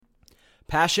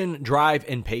Passion, drive,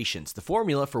 and patience. The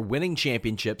formula for winning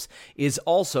championships is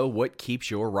also what keeps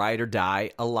your ride or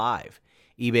die alive.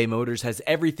 eBay Motors has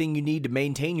everything you need to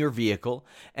maintain your vehicle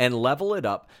and level it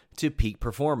up to peak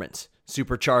performance.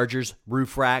 Superchargers,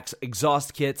 roof racks,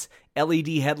 exhaust kits, LED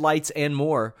headlights, and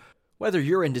more. Whether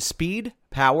you're into speed,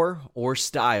 power, or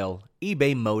style,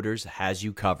 eBay Motors has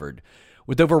you covered.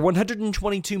 With over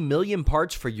 122 million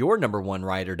parts for your number one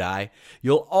ride or die,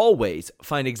 you'll always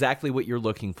find exactly what you're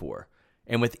looking for.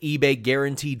 And with eBay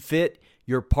Guaranteed Fit,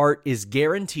 your part is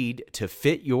guaranteed to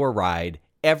fit your ride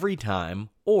every time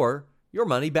or your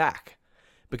money back.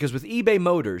 Because with eBay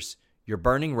Motors, you're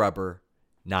burning rubber,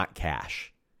 not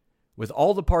cash. With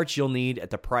all the parts you'll need at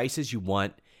the prices you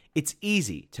want, it's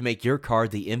easy to make your car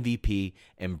the MVP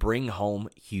and bring home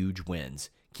huge wins.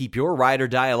 Keep your ride or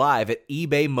die alive at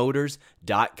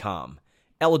ebaymotors.com.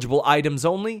 Eligible items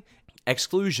only.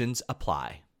 Exclusions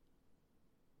apply.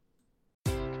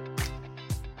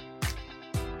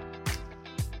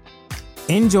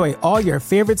 Enjoy all your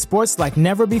favorite sports like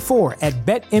never before at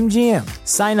BetMGM.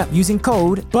 Sign up using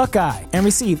code Buckeye and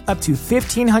receive up to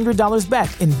 $1,500 back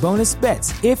in bonus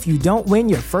bets if you don't win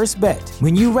your first bet.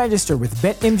 When you register with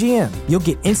BetMGM, you'll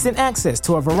get instant access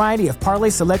to a variety of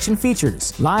parlay selection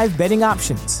features, live betting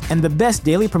options, and the best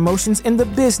daily promotions in the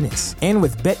business. And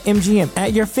with BetMGM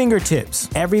at your fingertips,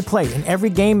 every play and every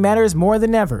game matters more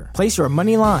than ever. Place your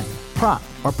money line, prop,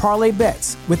 or parlay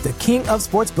bets with the king of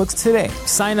sportsbooks today.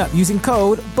 Sign up using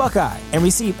code Buckeye and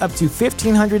receive up to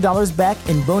 $1,500 back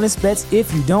in bonus bets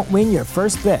if you don't win your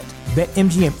first bet.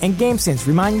 BetMGM and GameSense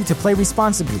remind you to play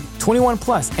responsibly. 21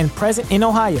 plus and present in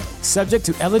Ohio, subject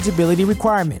to eligibility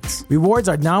requirements. Rewards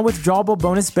are non-withdrawable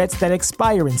bonus bets that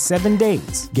expire in 7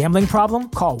 days. Gambling problem?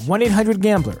 Call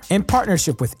 1-800-GAMBLER. In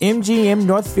partnership with MGM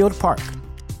Northfield Park.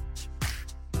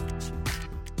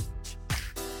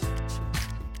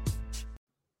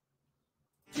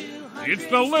 It's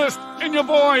The List and your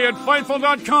boy at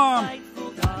Fightful.com.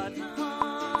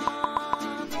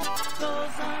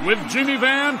 With Jimmy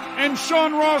Van and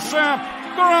Sean Ross Sapp.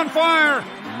 They're on fire.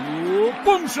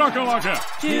 Boom shakalaka.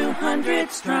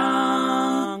 200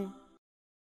 strong.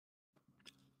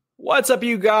 What's up,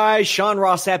 you guys? Sean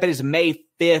Ross Sapp. It is May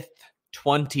 5th,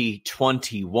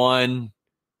 2021.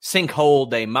 Sinkhole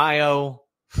de Mayo,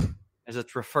 as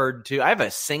it's referred to. I have a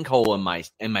sinkhole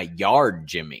in my yard,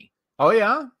 Jimmy. Oh,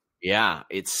 yeah? Yeah,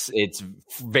 it's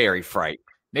very frightening.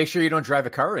 Make sure you don't drive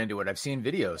a car into it. I've seen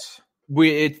videos.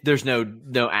 There's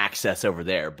no access over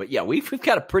there, but yeah, we've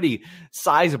got a pretty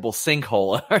sizable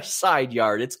sinkhole in our side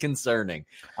yard. It's concerning.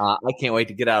 I can't wait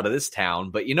to get out of this town.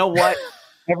 But you know what?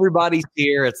 Everybody's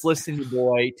here. It's Listen to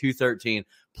Boy 213.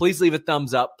 Please leave a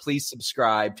thumbs up. Please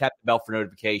subscribe. Tap the bell for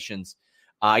notifications.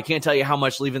 I can't tell you how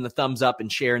much leaving the thumbs up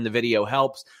and sharing the video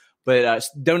helps. But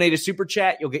donate a super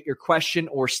chat. You'll get your question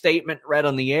or statement read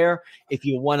on the air. If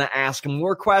you want to ask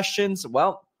more questions,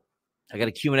 well, I got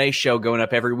a Q&A show going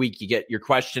up every week. You get your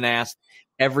question asked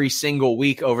every single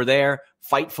week over there,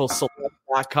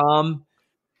 FightfulSelect.com.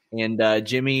 And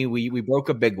Jimmy, we broke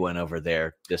a big one over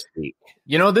there this week.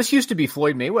 You know, this used to be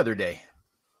Floyd Mayweather Day.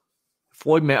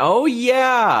 Oh,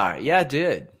 yeah. Yeah, it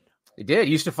did. It did.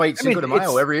 He used to fight Cinco de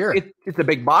Mayo every year. It's a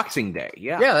big boxing day.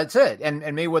 Yeah. Yeah, that's it. And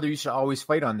Mayweather used to always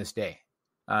fight on this day.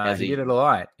 He did it a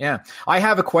lot. Yeah. I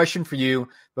have a question for you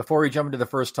before we jump into the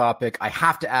first topic. I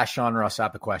have to ask Sean Ross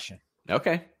Sapp a question.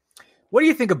 Okay. What do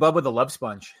you think of Bubba the Love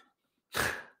Sponge?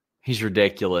 He's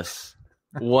ridiculous.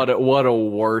 What a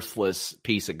worthless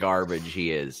piece of garbage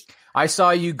he is. I saw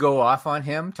you go off on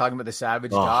him talking about the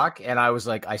Savage talk, and I was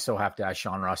like, I so have to ask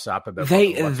Sean Ross Sapp about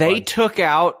They took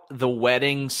out the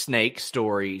wedding snake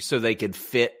story so they could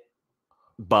fit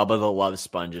Bubba the Love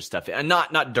Sponge stuff, and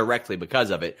not directly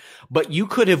because of it, but you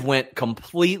could have went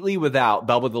completely without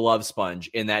Bubba the Love Sponge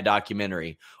in that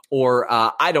documentary, or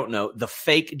I don't know, the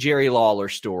fake Jerry Lawler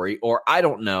story, or I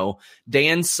don't know,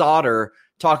 Dan Sauter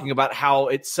talking about how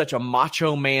it's such a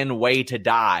macho man way to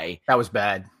die. That was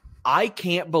bad. I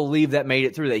can't believe that made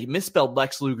it through. That he misspelled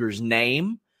Lex Luger's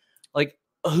name. Like,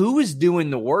 who is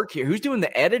doing the work here? Who's doing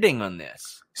the editing on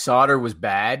this? Sauter was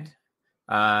bad.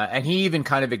 And he even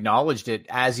kind of acknowledged it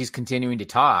as he's continuing to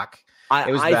talk.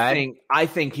 It was bad. I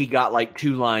think he got like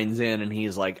 2 lines in and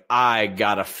he's like, I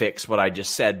got to fix what I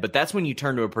just said. But that's when you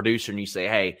turn to a producer and you say,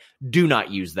 hey, do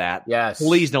not use that. Yes.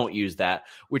 Please don't use that,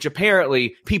 which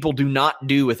apparently people do not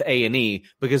do with A&E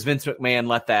because Vince McMahon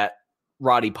let that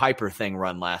Roddy Piper thing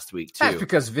run last week too. That's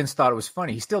because Vince thought it was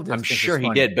funny. He still did. I'm sure he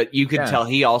did, but you could tell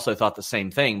he also thought the same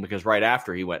thing because right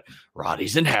after he went,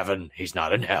 Roddy's in heaven, he's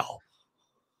not in hell.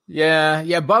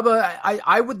 Yeah, Bubba,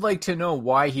 I would like to know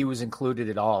why he was included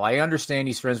at all. I understand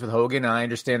he's friends with Hogan, and I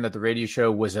understand that the radio show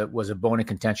was a bone of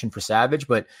contention for Savage,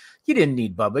 but you didn't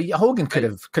need Bubba. Hogan could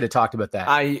have talked about that.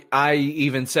 I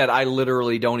even said I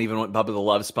literally don't even want Bubba the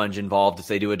Love Sponge involved if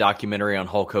they do a documentary on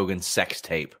Hulk Hogan's sex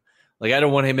tape. Like, I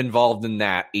don't want him involved in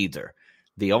that either.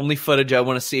 The only footage I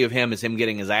want to see of him is him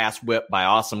getting his ass whipped by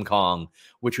Awesome Kong,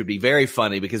 which would be very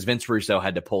funny because Vince Russo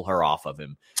had to pull her off of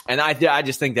him. And I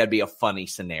just think that'd be a funny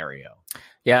scenario.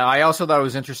 Yeah, I also thought it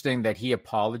was interesting that he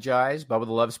apologized. Bubba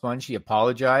the Love Sponge, he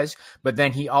apologized, but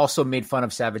then he also made fun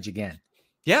of Savage again.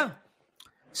 Yeah.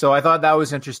 So I thought that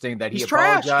was interesting that he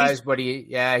apologized, trash. But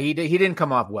he didn't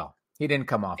come off well. He didn't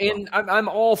come off well. And I'm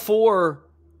all for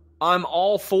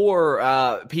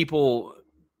people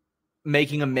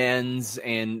making amends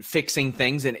and fixing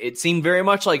things, and it seemed very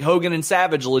much like Hogan and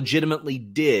Savage legitimately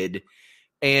did.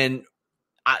 And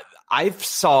I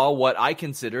saw what I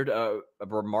considered a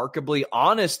remarkably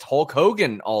honest Hulk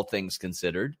Hogan, all things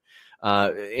considered,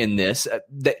 in this.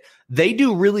 They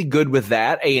do really good with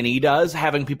that. A&E does,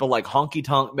 having people like Honky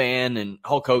Tonk Man and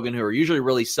Hulk Hogan, who are usually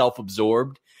really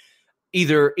self-absorbed.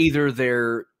 Either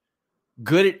they're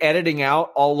good at editing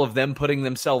out all of them putting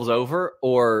themselves over,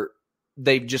 or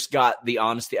they've just got the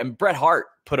honesty. I mean, Bret Hart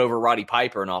put over Roddy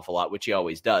Piper an awful lot, which he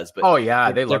always does. But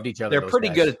they loved each other. They're pretty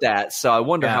good at that. So I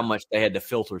wonder how much they had to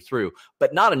filter through,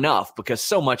 but not enough, because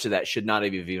so much of that should not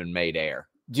have even made air.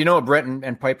 Do you know what Bret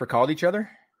and Piper called each other?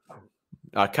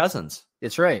 Cousins.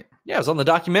 It's right. Yeah, it was on the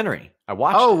documentary. I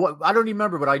watched. Well, I don't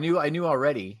remember, but I knew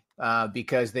already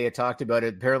because they had talked about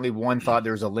it. Apparently, one thought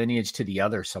there was a lineage to the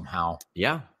other somehow.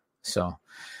 Yeah. So.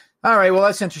 All right, well,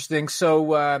 that's interesting.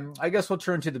 So I guess we'll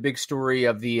turn to the big story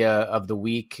of the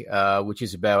week, which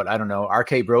is about, I don't know,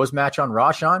 RK Bros match on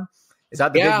Raw, Sean? Is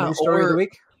that the big news story of the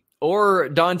week? Or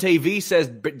Dante V says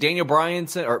Daniel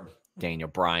Bryanson.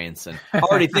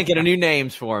 Already thinking of new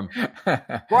names for him.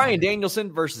 Bryan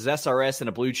Danielson versus SRS in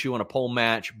a Blue Chew on a pole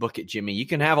match. Book it, Jimmy. You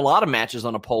can have a lot of matches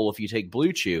on a pole if you take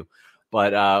Blue Chew,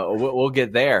 but we'll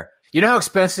get there. You know how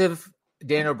expensive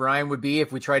Daniel Bryan would be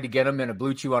if we tried to get him in a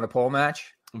Blue Chew on a pole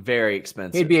match? Very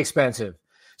expensive. He'd be expensive.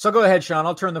 So go ahead, Sean.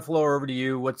 I'll turn the floor over to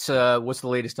you. What's the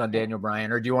latest on Daniel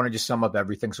Bryan, or do you want to just sum up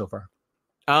everything so far?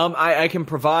 I can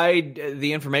provide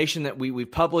the information that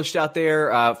we've published out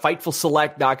there.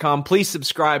 FightfulSelect.com. Please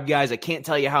subscribe, guys. I can't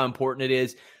tell you how important it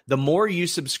is. The more you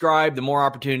subscribe, the more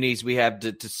opportunities we have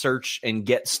to search and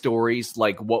get stories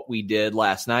like what we did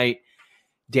last night.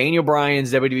 Daniel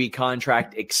Bryan's WWE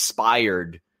contract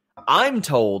expired, I'm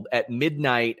told, at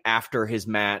midnight after his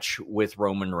match with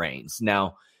Roman Reigns.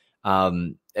 Now,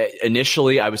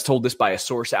 initially, I was told this by a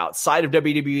source outside of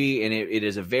WWE, and it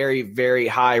is a very, very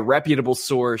high reputable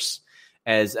source,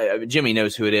 as Jimmy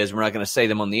knows who it is. We're not going to say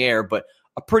them on the air, but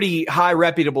a pretty high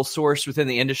reputable source within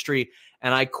the industry.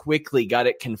 And I quickly got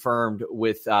it confirmed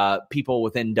with people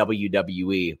within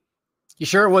WWE. You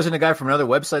sure it wasn't a guy from another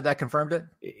website that confirmed it?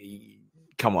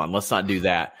 Come on, let's not do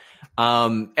that.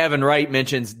 Evan Wright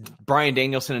mentions Bryan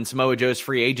Danielson and Samoa Joe's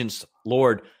free agents.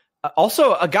 Lord.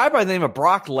 Also, a guy by the name of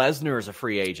Brock Lesnar is a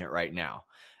free agent right now.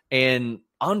 And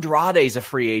Andrade is a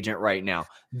free agent right now.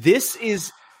 This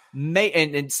is and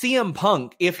CM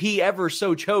Punk, if he ever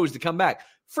so chose to come back,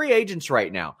 free agents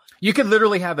right now. You could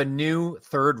literally have a new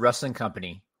third wrestling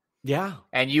company. Yeah.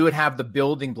 And you would have the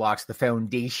building blocks, the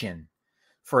foundation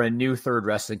for a new third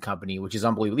wrestling company, which is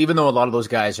unbelievable, even though a lot of those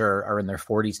guys are in their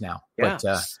 40s now. Yeah.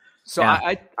 But,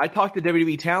 I talked to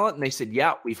WWE talent, and they said,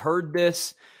 yeah, we've heard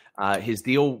this. His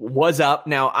deal was up.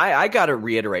 Now, I got to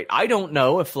reiterate, I don't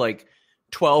know if like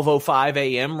 12:05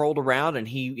 a.m. rolled around and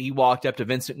he walked up to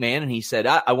Vince McMahon and he said,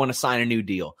 I want to sign a new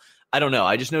deal. I don't know.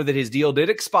 I just know that his deal did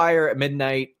expire at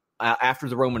midnight after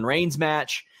the Roman Reigns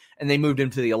match, and they moved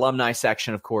him to the alumni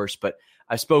section, of course. But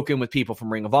I've spoken with people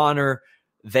from Ring of Honor.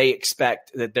 They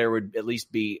expect that there would at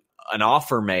least be an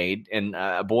offer made, and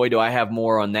boy, do I have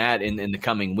more on that in the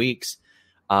coming weeks.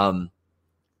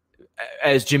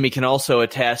 As Jimmy can also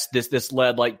attest, this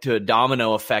led like to a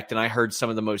domino effect, and I heard some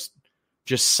of the most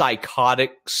just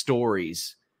psychotic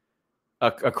stories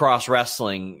across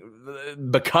wrestling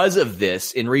because of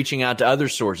this. In reaching out to other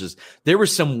sources, there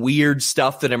was some weird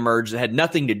stuff that emerged that had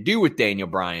nothing to do with Daniel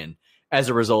Bryan as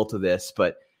a result of this,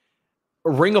 but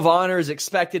Ring of Honor is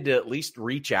expected to at least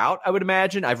reach out, I would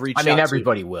imagine.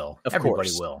 Everybody will.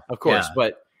 Everybody will. Of course. Yeah.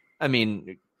 But I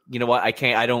mean, you know what?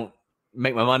 I don't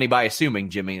make my money by assuming,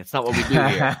 Jimmy. It's not what we do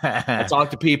here. I talk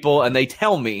to people and they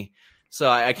tell me. So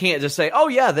I can't just say, oh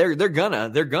yeah, they're gonna,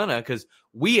 because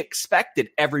we expected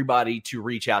everybody to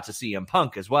reach out to CM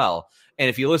Punk as well. And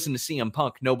if you listen to CM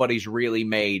Punk, nobody's really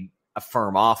made a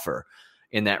firm offer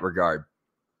in that regard.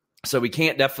 So we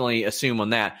can't definitely assume on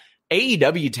that.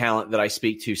 AEW talent that I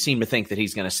speak to seem to think that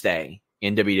he's going to stay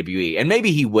in WWE, and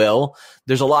maybe he will.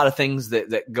 There's a lot of things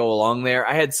that go along there.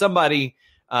 I had somebody,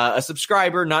 a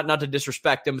subscriber, not to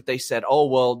disrespect him, but they said, oh,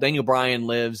 well, Daniel Bryan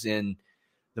lives in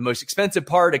the most expensive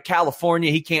part of California.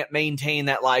 He can't maintain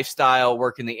that lifestyle,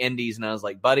 work in the indies. And I was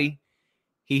like, buddy,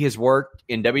 he has worked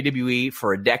in WWE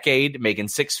for a decade, making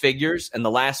six figures. In the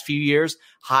last few years,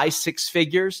 high six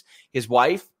figures. His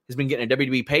wife has been getting a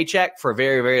WWE paycheck for a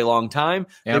very, very long time.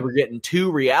 Yep. They were getting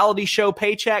 2 reality show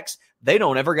paychecks. They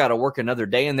don't ever got to work another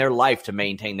day in their life to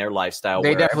maintain their lifestyle.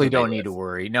 They definitely don't need to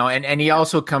worry. No, and he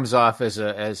also comes off as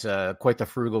a quite the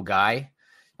frugal guy.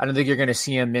 I don't think you're going to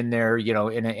see him in there,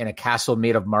 in a castle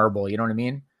made of marble. You know what I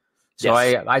mean? So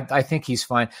yes. I think he's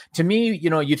fine. To me,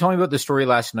 you told me about the story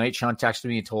last night. Sean texted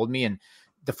me and told me, and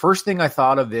the first thing I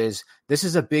thought of is this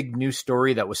is a big news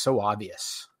story that was so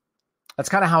obvious. That's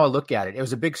kind of how I look at it. It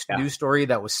was a big news story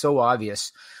that was so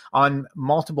obvious on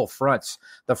multiple fronts.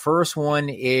 The first one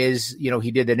is,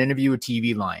 he did an interview with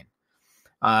TV Line.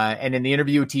 And in the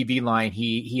interview with TV Line,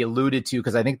 he alluded to,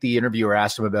 because I think the interviewer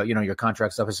asked him about, your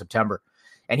contract's up in September.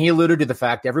 And he alluded to the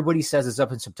fact everybody says it's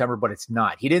up in September, but it's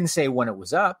not. He didn't say when it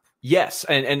was up. Yes.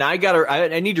 And I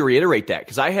need to reiterate that,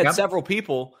 because I had several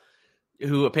people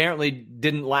who apparently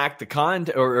didn't lack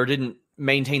the or didn't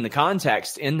maintain the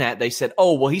context in that. They said,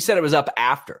 oh, well, he said it was up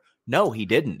after. No, he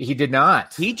didn't. He did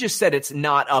not. He just said it's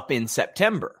not up in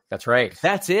September. That's right.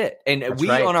 That's it. And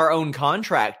on our own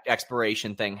contract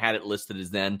expiration thing had it listed as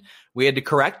then. We had to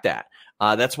correct that.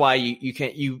 That's why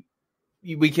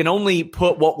we can only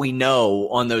put what we know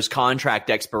on those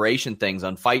contract expiration things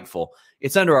on Fightful.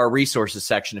 It's under our resources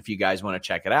section if you guys want to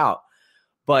check it out.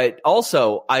 But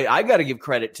also, I got to give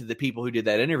credit to the people who did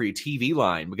that interview, TV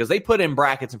Line, because they put in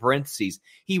brackets and parentheses.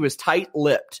 He was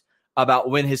tight-lipped about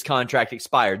when his contract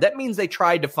expired. That means they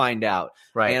tried to find out.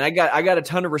 Right. And I got a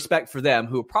ton of respect for them,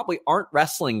 who probably aren't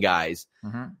wrestling guys,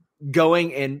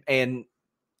 going and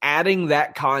adding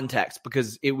that context,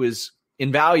 because it was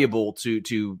invaluable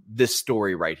to this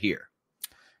story right here.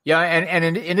 Yeah,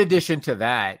 and in addition to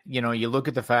that, you look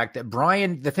at the fact that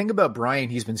Bryan, the thing about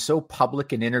Bryan, he's been so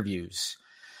public in interviews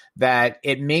that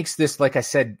it makes this, like I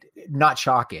said, not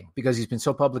shocking, because he's been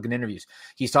so public in interviews.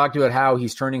 He's talked about how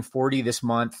he's turning 40 this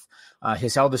month.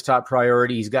 His health is top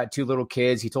priority. He's got 2 little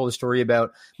kids. He told a story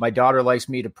about, my daughter likes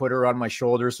me to put her on my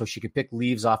shoulder so she can pick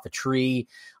leaves off a tree.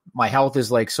 My health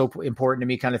is like so important to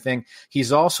me, kind of thing.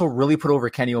 He's also really put over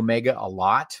Kenny Omega a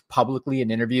lot publicly in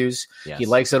interviews. Yes. He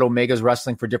likes that Omega's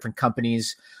wrestling for different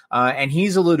companies. And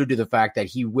he's alluded to the fact that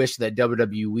he wished that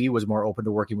WWE was more open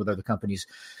to working with other companies.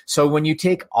 So when you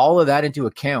take all of that into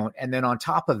account, and then on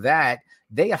top of that,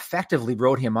 they effectively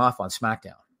wrote him off on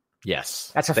SmackDown.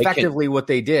 Yes. That's effectively what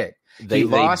they did. They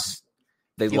lost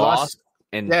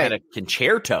and had a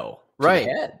concerto. Right.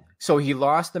 So he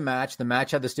lost the match. The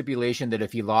match had the stipulation that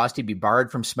if he lost, he'd be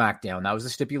barred from SmackDown. That was the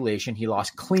stipulation. He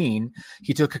lost clean.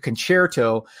 He took a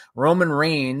concerto. Roman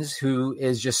Reigns, who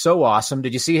is just so awesome.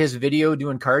 Did you see his video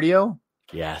doing cardio?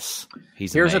 Yes.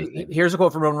 Here's a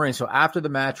quote from Roman Reigns. So after the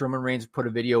match, Roman Reigns put a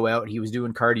video out. He was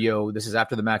doing cardio. This is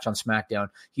after the match on SmackDown.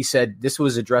 He said, this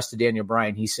was addressed to Daniel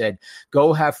Bryan. He said,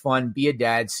 go have fun, be a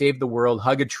dad, save the world,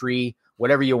 hug a tree,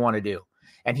 whatever you want to do.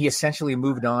 And he essentially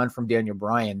moved on from Daniel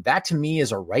Bryan. That to me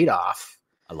is a write-off.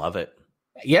 I love it.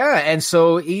 Yeah, and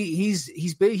so he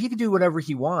can do whatever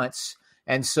he wants.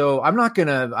 And so I'm not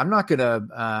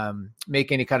gonna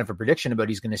make any kind of a prediction about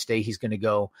he's going to stay. He's going to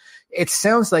go. It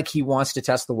sounds like he wants to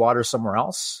test the water somewhere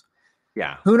else.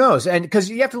 Yeah, who knows? And because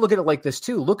you have to look at it like this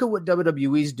too. Look at what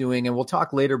WWE's doing, and we'll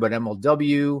talk later about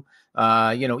MLW.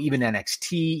 Even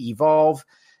NXT, Evolve.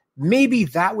 Maybe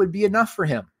that would be enough for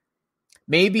him.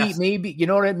 Maybe you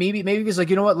know what I mean? Maybe he's like,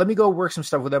 you know what? Let me go work some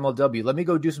stuff with MLW. Let me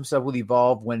go do some stuff with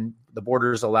Evolve when the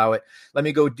borders allow it. Let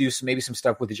me go do some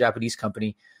stuff with the Japanese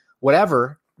company.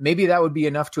 Whatever. Maybe that would be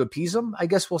enough to appease him. I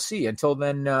guess we'll see. Until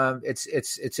then,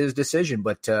 it's his decision.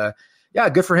 But yeah,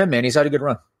 good for him, man. He's had a good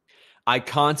run. I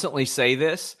constantly say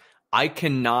this. I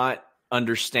cannot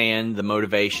understand the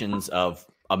motivations of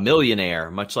a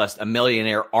millionaire, much less a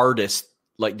millionaire artist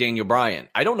like Daniel Bryan.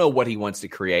 I don't know what he wants to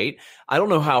create. I don't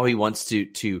know how he wants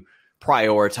to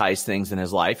prioritize things in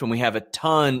his life. And we have a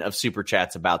ton of super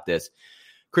chats about this.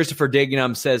 Christopher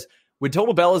Dignam says, would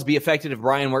Total Bellas be affected if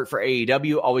Bryan worked for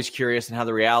AEW? Always curious on how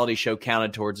the reality show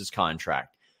counted towards his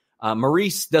contract.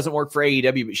 Maurice doesn't work for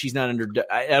AEW, but she's not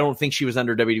I don't think she was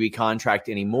under WWE contract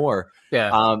anymore.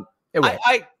 Yeah.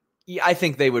 I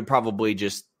think they would probably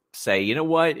just say, you know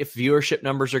what, if viewership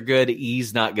numbers are good,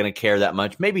 he's not going to care that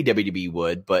much. Maybe WWE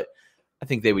would, but I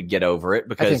think they would get over it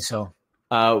because I think so.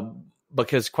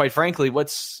 Because quite frankly,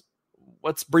 what's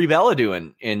what's Brie Bella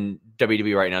doing in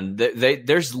WWE right now?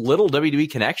 There's little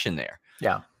WWE connection there.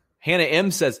 Yeah. Hannah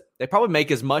M says they probably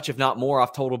make as much, if not more,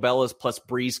 off Total Bellas plus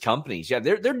Brie's companies. Yeah,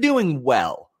 they're doing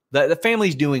well. The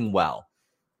family's doing well.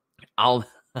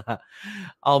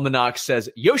 Almanac says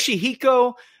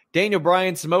Yoshihiko, Daniel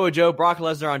Bryan, Samoa Joe, Brock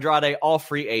Lesnar, Andrade, all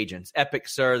free agents. Epic,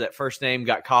 sir. That first name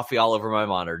got coffee all over my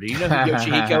monitor. Do you know who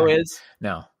Yoshihiko is?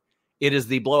 No. It is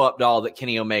the blow-up doll that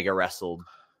Kenny Omega wrestled.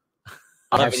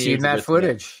 I've seen that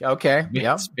footage. Okay.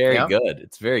 Yeah, it's very good.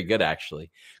 It's very good,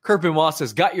 actually. Kirpin Moss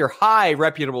says, got your high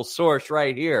reputable source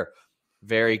right here.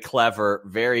 Very clever.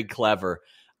 Very clever.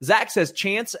 Zach says,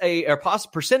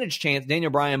 percentage chance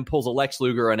Daniel Bryan pulls a Lex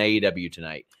Luger on AEW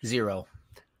tonight. 0.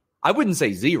 I wouldn't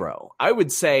say 0. I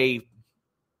would say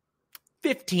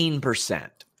 15%.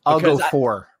 I'll go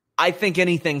 4. I think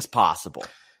anything's possible.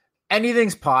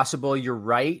 Anything's possible. You're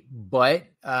right. But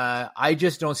I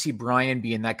just don't see Bryan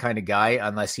being that kind of guy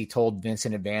unless he told Vince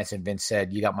in advance and Vince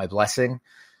said, you got my blessing,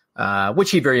 which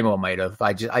he very well might have.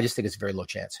 I just think it's a very low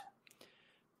chance.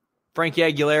 Frankie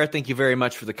Aguilera, thank you very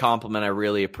much for the compliment. I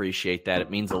really appreciate that. It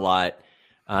means a lot.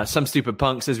 Some stupid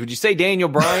punk says, would you say Daniel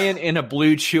Bryan in a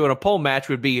blue chew in a pole match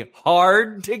would be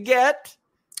hard to get?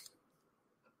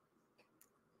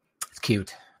 It's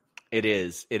cute. It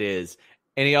is. It is.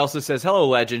 And he also says, hello,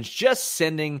 legends. Just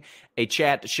sending a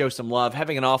chat to show some love.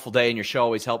 Having an awful day and your show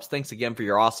always helps. Thanks again for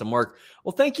your awesome work.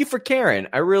 Well, thank you for caring.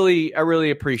 I really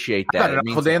appreciate that. I've had an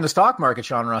awful day in the stock market,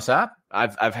 Sean Ross Sapp.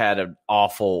 I've had an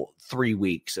awful 3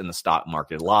 weeks in the stock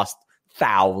market. Lost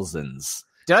thousands.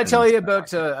 Did I tell you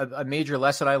about a major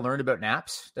lesson I learned about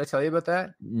naps? Did I tell you about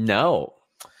that? No.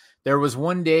 There was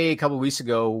one day a couple of weeks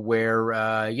ago where,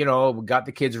 we got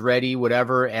the kids ready,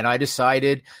 whatever, and I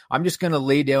decided I'm just going to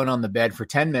lay down on the bed for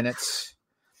 10 minutes,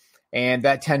 and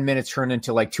that 10 minutes turned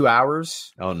into like 2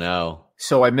 hours. Oh, no.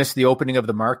 So I missed the opening of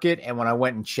the market, and when I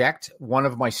went and checked, one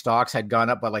of my stocks had gone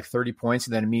up by like 30 points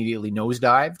and then immediately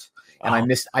nosedived, and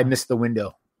I missed the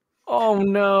window. Oh,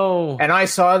 no. And I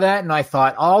saw that, and I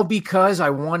thought, all because I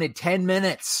wanted 10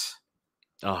 minutes.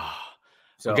 Oh.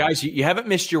 So, well, guys, you haven't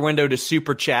missed your window to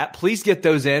Super Chat. Please get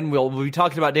those in. We'll be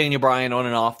talking about Daniel Bryan on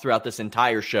and off throughout this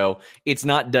entire show. It's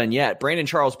not done yet. Brandon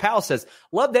Charles Powell says,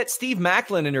 love that Steve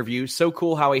Maclin interview. So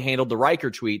cool how he handled the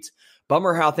Riker tweets.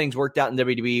 Bummer how things worked out in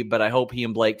WWE, but I hope he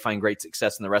and Blake find great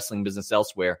success in the wrestling business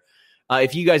elsewhere.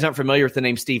 If you guys aren't familiar with the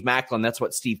name Steve Maclin, that's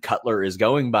what Steve Cutler is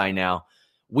going by now.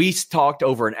 We talked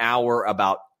over an hour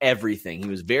about everything. He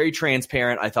was very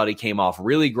transparent. I thought he came off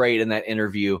really great in that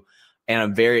interview. And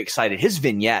I'm very excited. His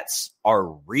vignettes are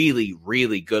really,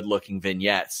 really good-looking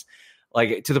vignettes.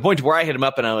 Like, to the point where I hit him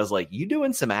up and I was like, you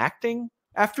doing some acting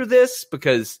after this?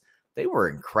 Because they were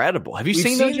incredible. Have you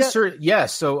seen those yet?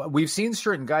 Yes. So we've seen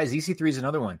certain guys. EC3 is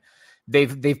another one.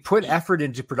 They've put effort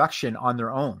into production on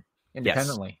their own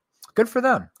independently. Yes. Good for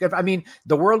them. I mean,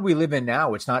 the world we live in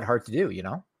now, it's not hard to do, you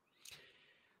know?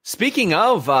 Speaking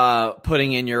of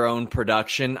putting in your own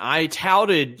production, I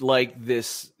touted like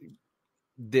this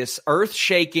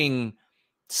earth-shaking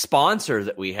sponsor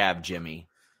that we have, Jimmy.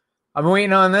 I'm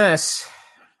waiting on this.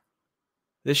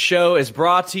 This show is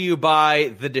brought to you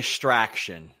by The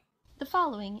Distraction. The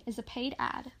following is a paid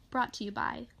ad brought to you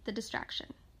by The Distraction.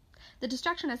 The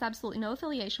Distraction has absolutely no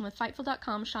affiliation with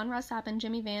Fightful.com, Sean Ross Sapp, and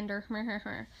Jimmy Vander.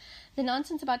 The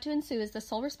nonsense about to ensue is the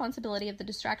sole responsibility of The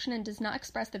Distraction and does not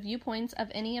express the viewpoints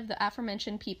of any of the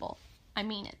aforementioned people. I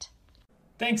mean it.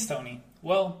 Thanks, Tony.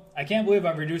 Well, I can't believe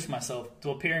I've reduced myself to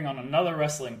appearing on another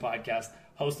wrestling podcast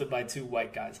hosted by two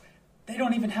white guys. They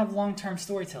don't even have long-term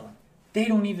storytelling. They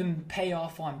don't even pay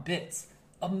off on bits.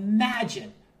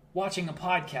 Imagine watching a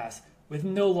podcast with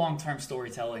no long-term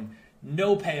storytelling,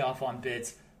 no payoff on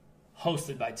bits,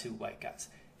 hosted by two white guys.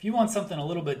 If you want something a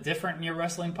little bit different in your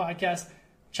wrestling podcast,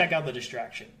 check out The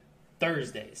Distraction.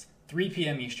 Thursdays, 3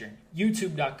 p.m. Eastern,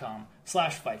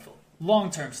 youtube.com/Fightful.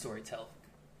 Long-term storytelling.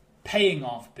 Paying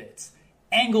off bits,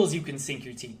 angles you can sink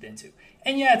your teeth into.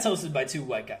 And yeah, it's hosted by two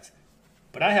white guys.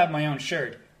 But I have my own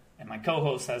shirt, and my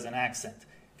co-host has an accent.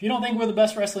 If you don't think we're the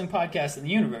best wrestling podcast in the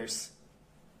universe,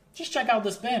 just check out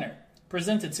this banner,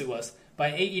 presented to us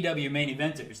by AEW main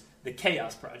eventers, The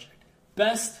Chaos Project.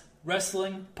 Best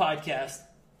wrestling podcast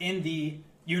in the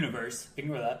universe,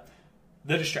 ignore that,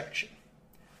 The Distraction.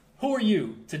 Who are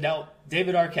you to doubt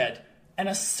David Arquette and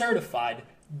a certified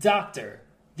doctor,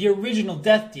 the original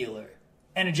death dealer,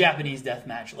 and a Japanese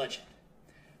deathmatch legend?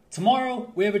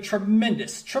 Tomorrow, we have a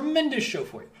tremendous show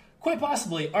for you. Quite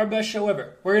possibly our best show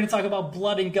ever. We're going to talk about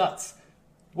blood and guts.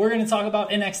 We're going to talk about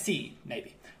NXT,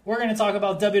 maybe. We're going to talk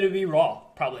about WWE Raw,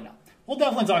 probably not. We'll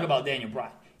definitely talk about Daniel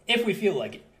Bryan, if we feel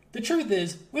like it. The truth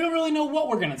is, we don't really know what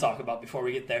we're going to talk about before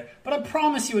we get there, but I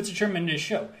promise you it's a tremendous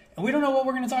show. And we don't know what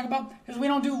we're going to talk about because we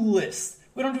don't do lists.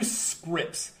 We don't do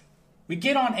scripts. We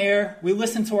get on air, we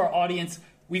listen to our audience,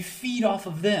 we feed off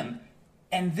of them,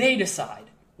 and they decide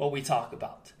what we talk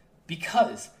about.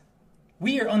 Because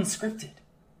we are unscripted.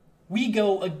 We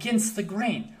go against the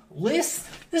grain. Lists?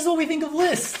 This is what we think of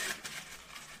lists.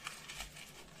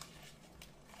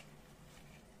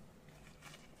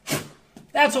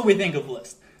 That's what we think of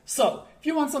lists. So, if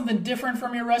you want something different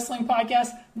from your wrestling podcast,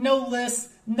 no lists,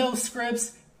 no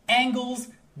scripts, angles,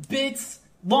 bits,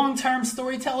 long-term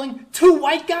storytelling, 2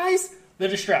 white guys, The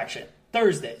Distraction.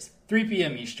 Thursdays, 3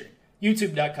 p.m. Eastern.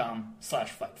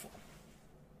 YouTube.com/Fightful.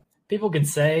 People can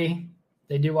say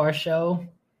they do our show.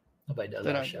 Nobody does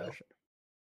our show.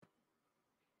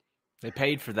 They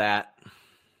paid for that.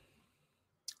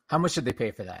 How much did they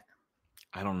pay for that?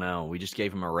 I don't know. We just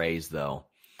gave him a raise, though.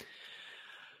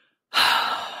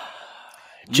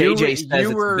 JJ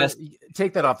says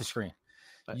take that off the screen.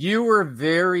 You were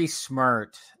very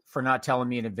smart for not telling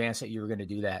me in advance that you were going to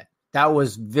do that. That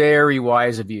was very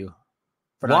wise of you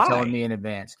for not telling me in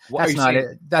advance.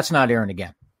 That's not airing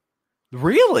again.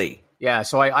 Really? Yeah.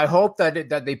 So I hope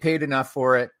that they paid enough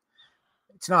for it.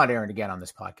 It's not airing again on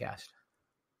this podcast.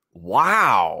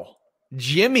 Wow.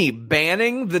 Jimmy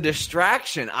banning The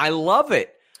Distraction. I love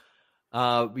it.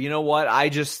 You know what? I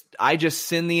just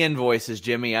send the invoices,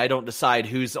 Jimmy. I don't decide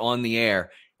who's on the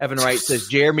air. Evan Wright says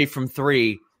Jeremy from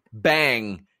 3.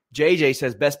 Bang. JJ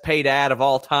says best paid ad of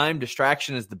all time.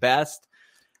 Distraction is the best.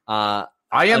 I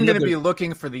am going to be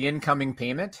looking for the incoming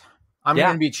payment. I'm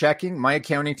going to be checking my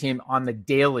accounting team on the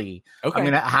daily. Okay. I'm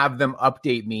going to have them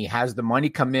update me. Has the money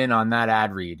come in on that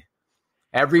ad read?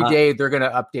 Every day they're going to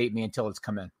update me until it's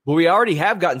come in. Well, we already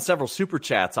have gotten several super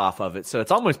chats off of it, so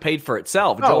it's almost paid for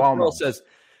itself. Joel Pearl says,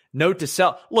 note to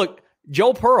self. Look,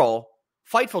 Joel Pearl,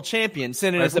 Fightful champion,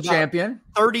 sending us about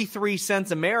 33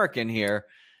 cents American here,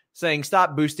 saying,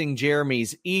 stop boosting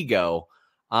Jeremy's ego.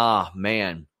 Ah,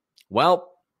 man. Well,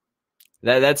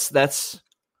 that's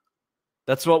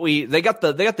what they got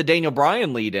the Daniel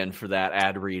Bryan lead in for that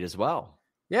ad read as well.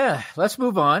 Yeah, let's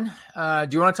move on. Do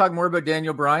you want to talk more about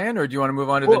Daniel Bryan, or do you want to move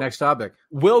on to the next topic?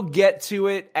 We'll get to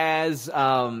it as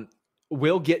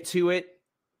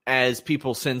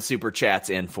people send super chats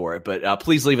in for it. But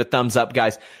please leave a thumbs up,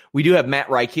 guys. We do have Matt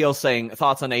Reichel saying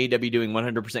thoughts on AEW doing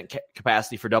 100%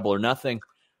 capacity for Double or Nothing.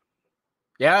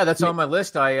 Yeah, that's on my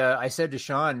list. I said to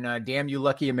Sean, damn you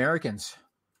lucky Americans.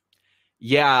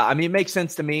 Yeah, I mean, it makes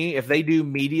sense to me. If they do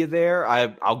media there,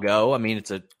 I'll go. I mean,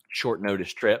 it's a short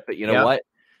notice trip, but you know what?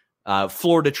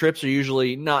 Florida trips are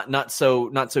usually not so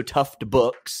tough to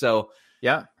book. So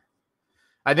yeah,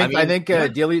 I think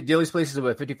Dealey's place is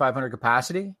about 5,500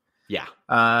 capacity. Yeah,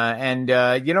 and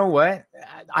you know what?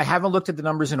 I haven't looked at the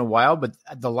numbers in a while, but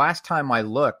the last time I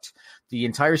looked, the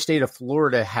entire state of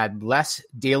Florida had less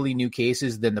daily new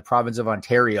cases than the province of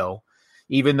Ontario,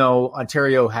 even though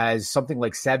Ontario has something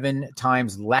like 7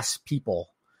 times less people.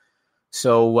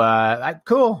 So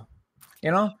cool,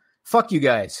 you know. Fuck you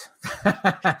guys.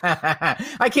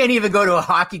 I can't even go to a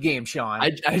hockey game, Sean.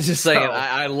 I was just saying,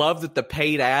 I love that the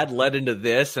paid ad led into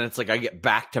this, and it's like I get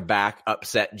back-to-back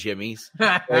upset Jimmys.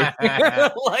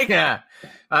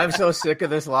 I'm so sick of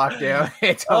this lockdown.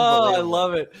 It's I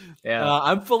love it. Yeah.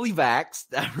 I'm fully vaxxed.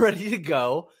 I'm ready to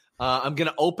go. I'm going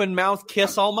to open mouth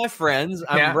kiss all my friends.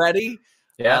 I'm ready.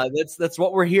 Yeah. That's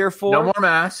what we're here for. No more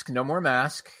mask. Can you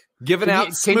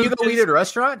go eat at a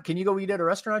restaurant? Can you go eat at a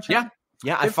restaurant, Sean?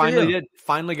 Yeah, I finally did.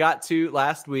 Finally got to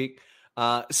last week.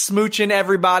 Smooching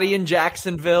everybody in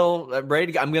Jacksonville. I'm ready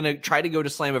to go. I'm going to try to go to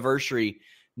Slammiversary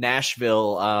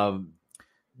Nashville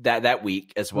that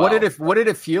week as well. What did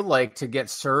it feel like to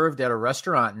get served at a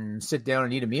restaurant and sit down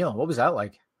and eat a meal? What was that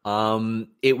like?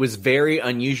 It was very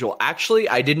unusual. Actually,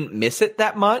 I didn't miss it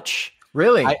that much.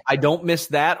 Really? I don't miss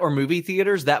that or movie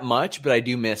theaters that much, but I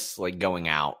do miss like going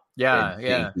out. Yeah,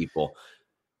 seeing people.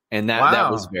 And that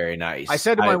was very nice. I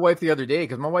said to my wife the other day,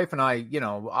 because my wife and I, you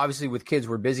know, obviously with kids,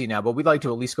 we're busy now, but we'd like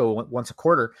to at least go once a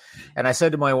quarter. And I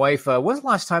said to my wife, when's the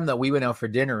last time that we went out for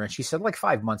dinner? And she said, like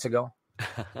 5 months ago.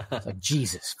 I was like,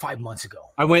 Jesus, 5 months ago.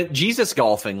 I went Jesus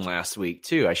golfing last week,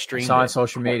 too. I streamed on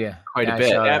social media. Quite a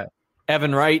bit.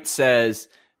 Evan Wright says,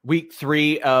 week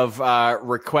 3 of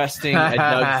requesting a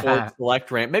Doug Ford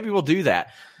select rant. Maybe we'll do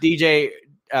that. DJ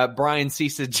Brian C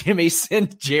says, Jimmy,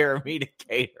 send Jeremy to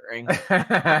catering.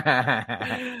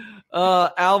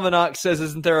 Almanac says,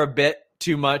 isn't there a bit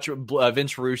too much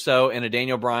Vince Russo and a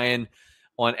Daniel Bryan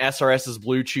on SRS's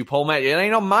Blue Chew poll match? It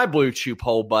ain't on my Blue Chew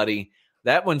poll, buddy.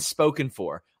 That one's spoken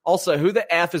for. Also, who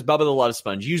the F is Bubba the Love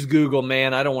Sponge? Use Google,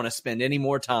 man. I don't want to spend any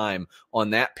more time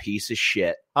on that piece of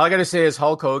shit. All I got to say is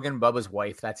Hulk Hogan, Bubba's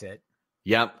wife. That's it.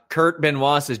 Yep. Kurt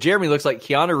Benoit says, Jeremy looks like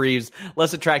Keanu Reeves'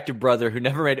 less attractive brother who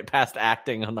never made it past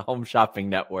acting on the Home Shopping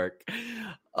Network.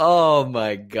 Oh,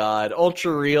 my God.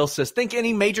 Ultra Real says, think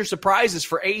any major surprises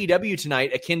for AEW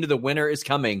tonight akin to the winter is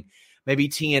coming. Maybe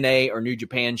TNA or New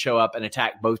Japan show up and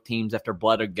attack both teams after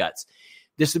blood or guts.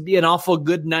 This would be an awful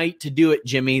good night to do it,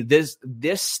 Jimmy. This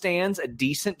stands a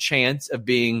decent chance of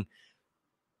being,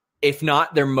 if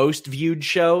not their most viewed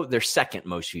show, their second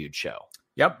most viewed show.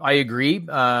 Yep, I agree.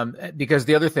 Because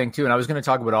the other thing, too, and I was going to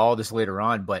talk about all this later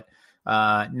on, but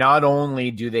not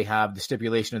only do they have the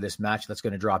stipulation of this match that's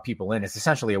going to draw people in, it's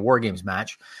essentially a War Games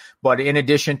match, but in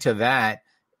addition to that,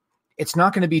 it's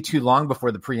not going to be too long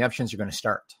before the preemptions are going to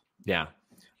start. Yeah.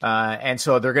 And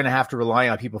so they're going to have to rely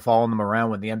on people following them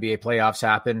around when the NBA playoffs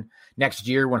happen. Next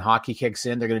year, when hockey kicks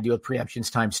in, they're going to deal with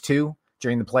preemptions ×2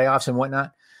 during the playoffs and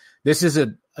whatnot. This is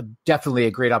definitely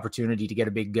a great opportunity to get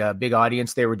a big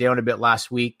audience. They were down a bit last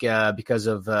week because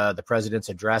of the president's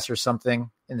address or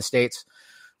something in the States.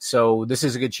 So this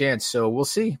is a good chance. So we'll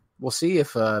see. We'll see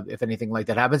if anything like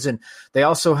that happens. And they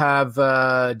also have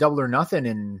Double or Nothing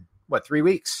in, 3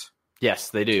 weeks?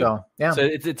 Yes, they do. So, yeah. So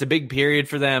it's a big period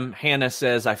for them. Hannah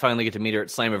says, I finally get to meet her at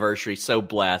Slammiversary. So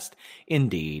blessed.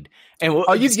 Indeed. And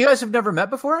you guys have never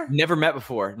met before? Never met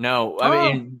before. No.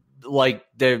 I mean, like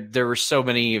there were so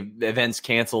many events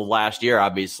canceled last year,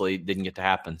 obviously didn't get to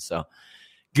happen. So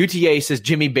Gutier says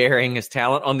Jimmy burying his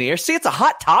talent on the air. See, it's a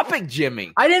hot topic,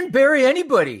 Jimmy. I didn't bury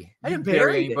anybody. I didn't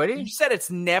bury anybody. You said it's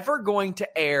never going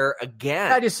to air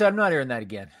again. I just said I'm not airing that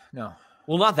again. No.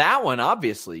 Well, not that one,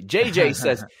 obviously. JJ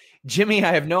says, Jimmy,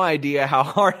 I have no idea how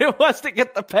hard it was to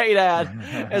get the paid ad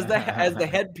as the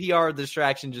head PR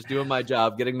distraction, just doing my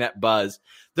job, getting that buzz.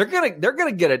 They're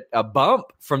gonna get a bump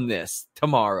from this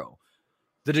tomorrow.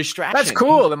 The distraction. That's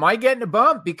cool. Am I getting a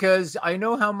bump? Because I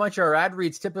know how much our ad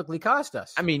reads typically cost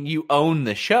us. I mean, you own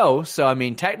the show, so I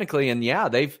mean, technically, and yeah,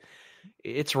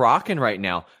 it's rocking right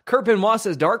now. Kurt Benoit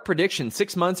says, dark prediction,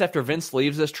 6 months after Vince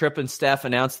leaves us, Tripp and Steph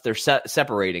announced they're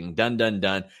separating. Done, done,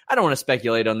 done. I don't want to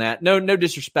speculate on that. No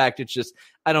disrespect. It's just,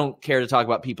 I don't care to talk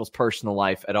about people's personal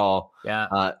life at all.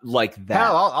 Yeah. Like that.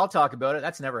 Hell, I'll talk about it.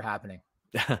 That's never happening.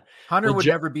 Hunter would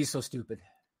never be so stupid.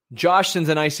 Josh sends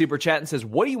a nice super chat and says,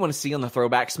 what do you want to see on the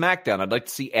Throwback SmackDown? I'd like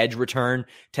to see Edge return,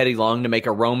 Teddy Long to make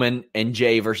a Roman and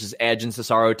Jay versus Edge and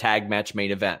Cesaro tag match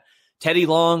main event. Teddy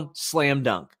Long, slam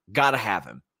dunk. Gotta have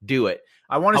him. Do it.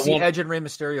 I want to see Edge and Rey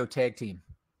Mysterio tag team.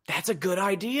 That's a good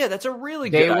idea. That's a really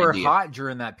good idea. They were hot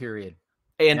during that period.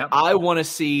 And yep. I want to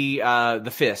see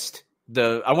the fist.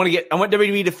 I want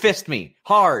WWE to fist me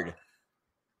hard.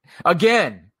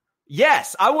 Again.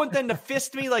 Yes, I want them to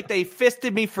fist me like they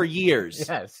fisted me for years.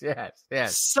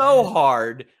 Yes. So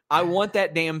hard. I want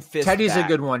that damn fist. Teddy's back. a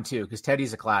good one too, because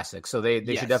Teddy's a classic. So they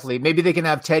should definitely, maybe they can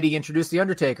have Teddy introduce the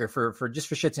Undertaker for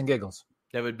shits and giggles.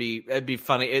 That'd be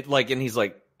funny. And he's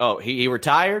like, oh, he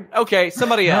retired? Okay,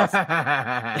 somebody else.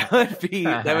 that would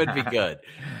be good.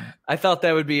 I thought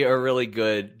that would be a really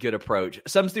good approach.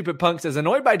 Some Stupid Punk says,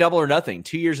 annoyed by Double or Nothing.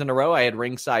 2 years in a row, I had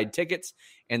ringside tickets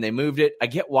and they moved it. I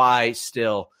get why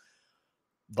still.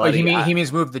 Buddy, he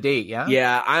means move the date, yeah?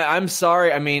 Yeah, I'm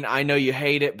sorry. I mean, I know you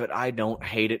hate it, but I don't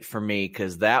hate it for me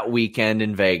because that weekend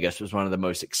in Vegas was one of the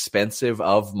most expensive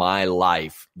of my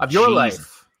life. Of your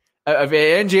life.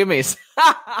 And Jimmy's.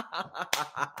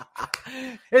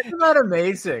 Isn't that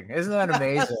amazing?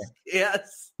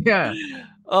 Yes. Yeah.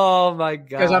 Oh, my God.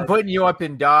 Because I'm putting you up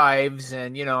in dives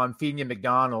and, I'm feeding you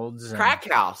McDonald's. Crack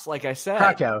house, like I said.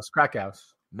 Crack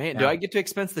house. Man, do I get to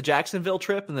expense the Jacksonville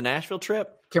trip and the Nashville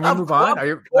trip? Can we move on? Are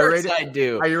you ready? I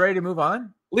do. Are you ready to move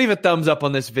on? Leave a thumbs up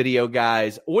on this video,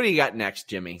 guys. What do you got next,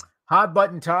 Jimmy? Hot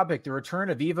button topic: the return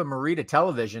of Eva Marie to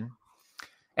television.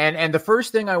 And the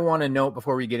first thing I want to note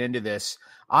before we get into this,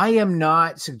 I am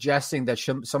not suggesting that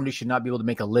somebody should not be able to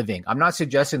make a living. I'm not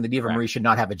suggesting that Eva Marie should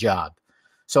not have a job.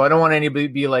 So I don't want anybody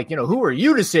to be like, who are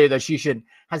you to say that she should?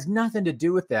 Has nothing to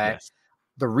do with that. Yes.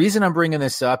 The reason I'm bringing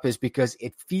this up is because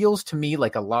it feels to me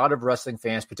like a lot of wrestling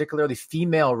fans, particularly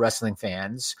female wrestling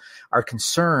fans, are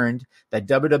concerned that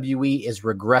WWE is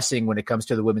regressing when it comes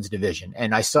to the women's division.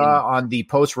 And I saw on the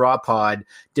post-Raw pod,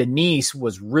 Denise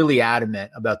was really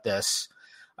adamant about this,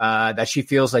 that she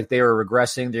feels like they are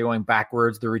regressing. They're going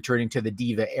backwards. They're returning to the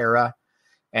Diva era.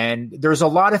 And there's a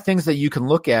lot of things that you can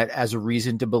look at as a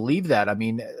reason to believe that. I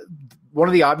mean, one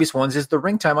of the obvious ones is the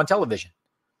ring time on television.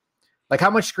 Like, how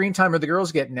much screen time are the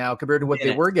girls getting now compared to what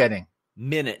they were getting?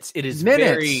 Minutes. It is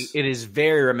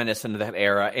very reminiscent of that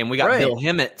era. And we got Bill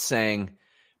Hemmett saying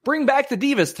Bring back the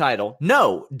Divas title.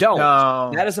 No, don't.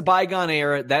 No. That is a bygone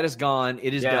era. That is gone.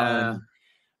 It is done.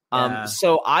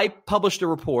 So I published a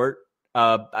report,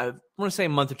 I want to say a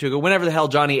month or two ago, whenever the hell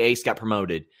Johnny Ace got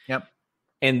promoted. Yep.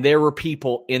 And there were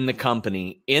people in the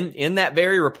company in that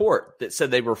very report that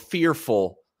said they were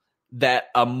fearful that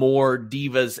a more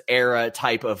Divas era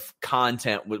type of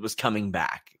content was coming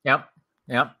back. Yep.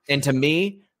 And to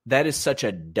me, that is such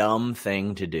a dumb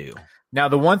thing to do. Now,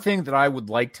 the one thing that I would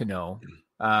like to know,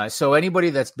 so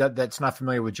anybody that's not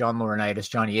familiar with John Laurinaitis,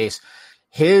 Johnny Ace,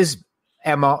 his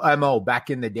MO back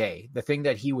in the day, the thing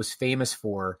that he was famous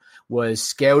for was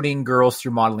scouting girls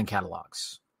through modeling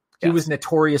catalogs. He was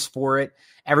notorious for it.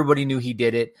 Everybody knew he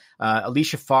did it.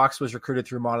 Alicia Fox was recruited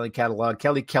through a modeling catalog.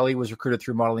 Kelly was recruited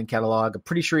through a modeling catalog. I'm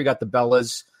pretty sure he got the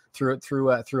Bellas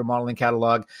through a modeling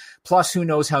catalog. Plus, who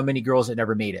knows how many girls that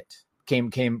never made it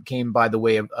came by the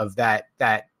way of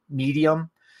that medium.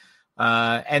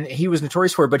 And he was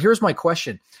notorious for it. But here's my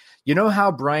question. You know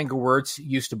how Brian Gewirtz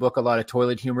used to book a lot of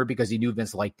toilet humor because he knew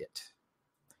Vince liked it?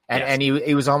 And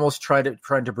he was almost trying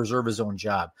to preserve his own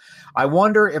job. I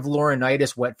wonder if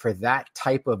Laurinaitis went for that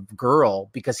type of girl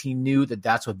because he knew that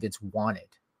that's what Vince wanted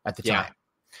at the time.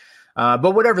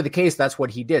 But whatever the case, that's what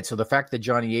he did. So the fact that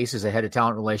Johnny Ace is ahead of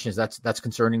talent relations, that's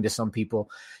concerning to some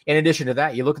people. In addition to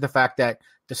that, you look at the fact that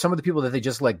some of the people that they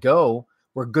just let go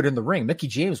were good in the ring. Mickie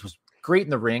James was great in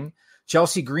the ring.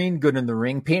 Chelsea Green, good in the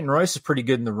ring. Peyton Royce is pretty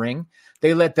good in the ring.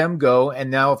 They let them go. And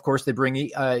now, of course, they bring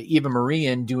Eva Marie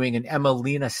in doing an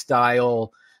Emelina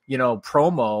style,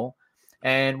 promo.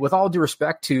 And with all due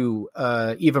respect to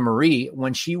Eva Marie,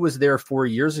 when she was there 4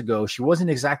 years ago, she wasn't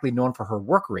exactly known for her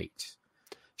work rate.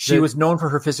 She was known for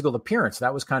her physical appearance.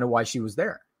 That was kind of why she was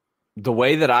there. The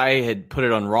way that I had put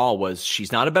it on Raw was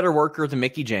she's not a better worker than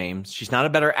Mickie James. She's not a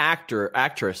better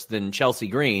actress than Chelsea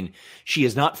Green. She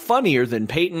is not funnier than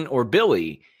Peyton or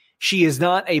Billy. She is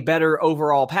not a better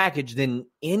overall package than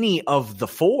any of the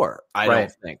four, I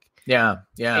don't think. Yeah.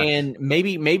 And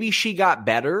maybe she got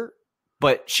better,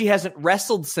 but she hasn't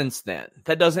wrestled since then.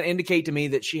 That doesn't indicate to me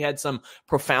that she had some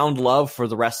profound love for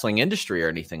the wrestling industry or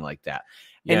anything like that.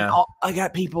 Yeah. And I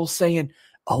got people saying,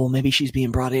 oh, well, maybe she's being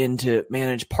brought in to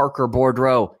manage Parker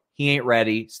Boudreaux. He ain't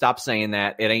ready. Stop saying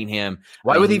that. It ain't him.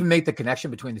 Why would they even make the connection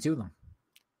between the two of them?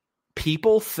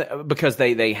 People, because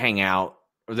they hang out.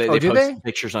 They post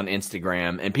pictures on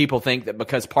Instagram, and people think that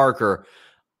because Parker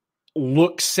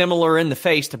looks similar in the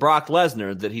face to Brock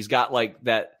Lesnar, that he's got like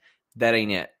that. That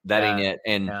ain't it. That ain't it.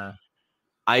 And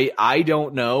I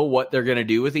don't know what they're going to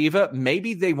do with Eva.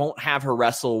 Maybe they won't have her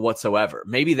wrestle whatsoever.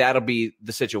 Maybe that'll be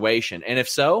the situation. And if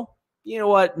so, you know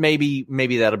what? Maybe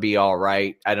that'll be all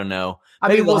right. I don't know.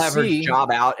 Maybe we'll have her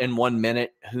job out in 1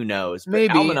 minute. Who knows? But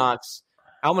maybe.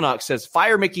 Almanac says,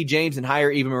 fire Mickie James and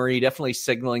hire Eva Marie, definitely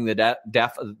signaling the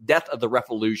death of the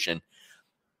revolution.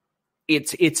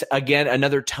 It's again,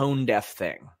 another tone deaf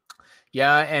thing.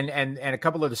 Yeah, and a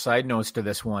couple of the side notes to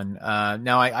this one.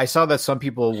 Now, I saw that some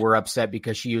people were upset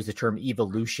because she used the term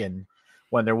evolution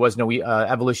when there was no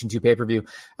Evolution 2 pay-per-view.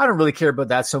 I don't really care about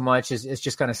that so much. It's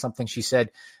just kind of something she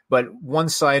said. But one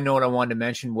side note I wanted to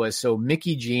mention was, so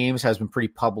Mickie James has been pretty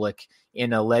public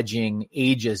in alleging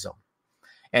ageism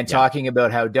and talking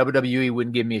about how WWE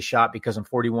wouldn't give me a shot because I'm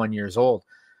 41 years old.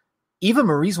 Eva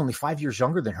Marie's only 5 years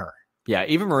younger than her. Yeah,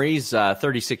 Eva Marie's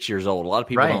 36 years old. A lot of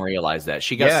people don't realize that.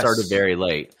 She got started very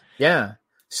late. Yeah.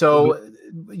 So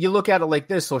you look at it like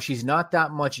this. So she's not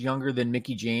that much younger than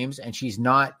Mickie James, and she's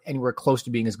not anywhere close to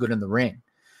being as good in the ring.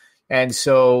 And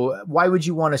so why would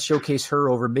you want to showcase her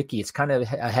over Mickie? It's kind of a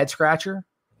head scratcher,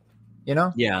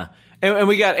 Yeah. And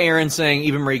we got Aaron saying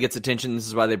Eva Marie gets attention. This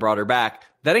is why they brought her back.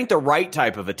 That ain't the right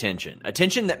type of attention.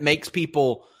 Attention that makes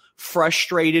people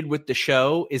frustrated with the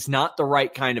show is not the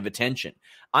right kind of attention.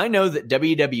 I know that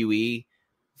WWE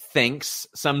thinks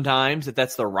sometimes that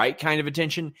that's the right kind of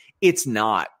attention. It's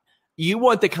not. You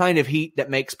want the kind of heat that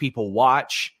makes people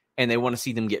watch and they want to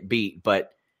see them get beat.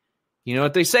 But you know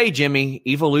what they say, Jimmy?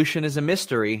 Evolution is a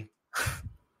mystery.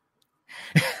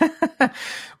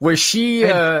 Was she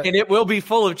and it will be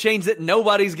full of change that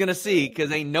nobody's going to see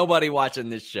because ain't nobody watching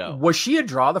this show. Was she a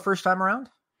draw the first time around?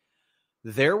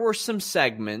 There were some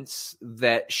segments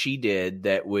that she did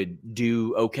that would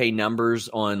do okay numbers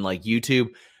on like YouTube,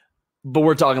 but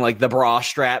we're talking like the bra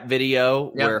strap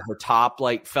video where her top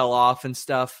like fell off and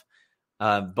stuff.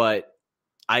 But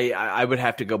I would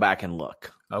have to go back and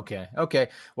look. Okay.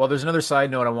 Well, there's another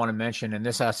side note I want to mention, and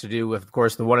this has to do with, of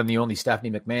course, the one and the only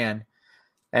Stephanie McMahon.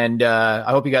 And I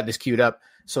hope you got this queued up.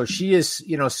 So she is,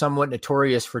 somewhat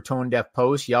notorious for tone deaf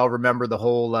posts. Y'all remember the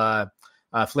whole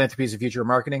Philanthropies of Future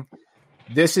Marketing.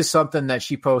 This is something that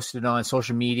she posted on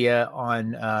social media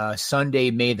on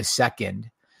Sunday, May the 2nd.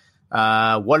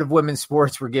 What if women's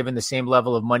sports were given the same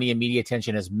level of money and media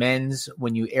attention as men's?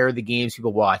 When you air the games,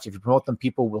 people watch. If you promote them,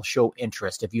 people will show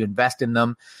interest. If you invest in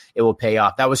them, it will pay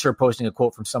off. That was her posting a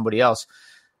quote from somebody else.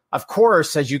 Of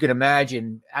course, as you can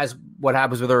imagine, as what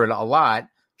happens with her a lot,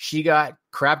 she got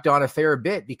crapped on a fair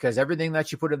bit because everything that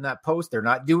she put in that post, they're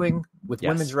not doing with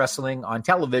women's wrestling on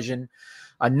television.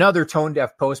 Another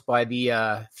tone-deaf post by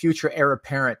the future heir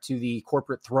apparent to the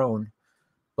corporate throne.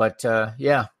 But,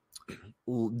 yeah.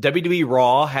 WWE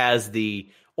Raw has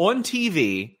on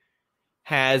TV,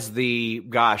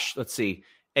 let's see,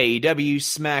 AEW,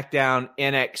 SmackDown,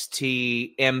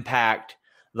 NXT, Impact,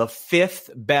 the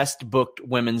 5th best booked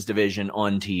women's division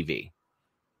on TV.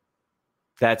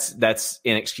 That's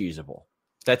inexcusable.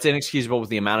 That's inexcusable with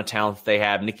the amount of talent that they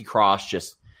have. Nikki Cross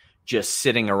just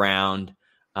sitting around.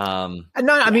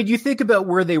 You think about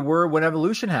where they were when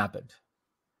Evolution happened.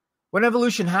 When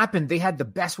Evolution happened, they had the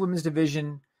best women's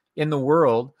division in the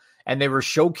world, and they were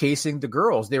showcasing the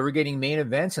girls. They were getting main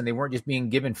events, and they weren't just being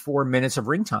given 4 minutes of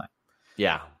ring time.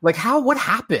 Yeah. Like, what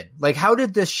happened? Like, how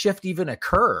did this shift even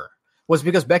occur? Was it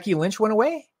because Becky Lynch went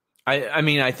away?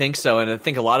 I think so. And I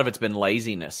think a lot of it's been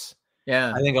laziness.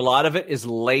 Yeah. I think a lot of it is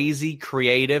lazy,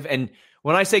 creative. And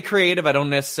when I say creative, I don't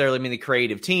necessarily mean the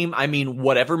creative team. I mean,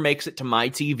 whatever makes it to my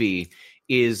TV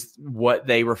is what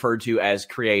they refer to as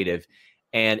creative.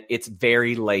 And it's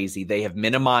very lazy. They have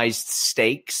minimized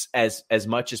stakes as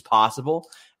much as possible.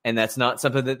 And that's not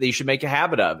something that they should make a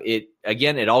habit of. It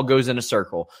all goes in a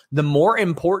circle. The more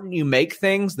important you make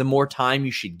things, the more time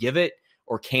you should give it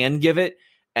or can give it.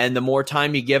 And the more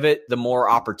time you give it, the more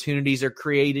opportunities are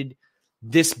created.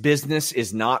 This business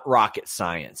is not rocket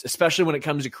science, especially when it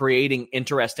comes to creating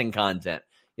interesting content.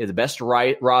 You have the best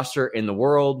roster in the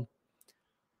world.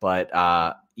 But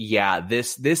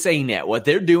this ain't it. What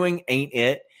they're doing ain't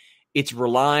it. It's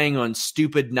relying on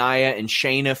stupid Nia and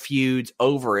Shayna feuds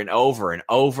over and over and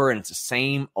over, and it's the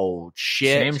same old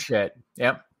shit. Same shit.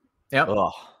 Yep.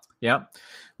 Ugh. Yep.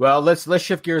 Well, let's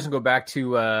shift gears and go back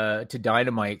to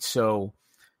Dynamite. So,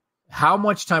 how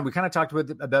much time? We kind of talked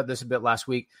about this a bit last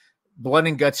week. Blood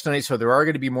and Guts tonight. So there are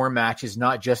going to be more matches,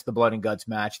 not just the Blood and Guts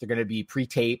match. They're going to be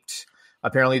pre-taped.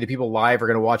 Apparently, the people live are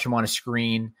going to watch them on a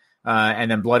screen.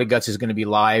 And then Blood and Guts is going to be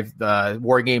live,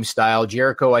 War Game style.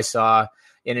 Jericho, I saw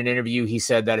in an interview, he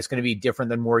said that it's going to be different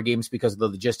than War Games because of the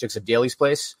logistics of Daly's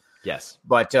place. Yes.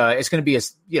 But it's going to be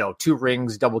 2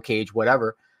 rings, double cage,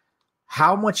 whatever.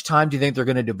 How much time do you think they're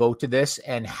going to devote to this?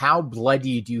 And how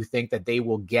bloody do you think that they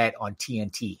will get on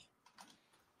TNT?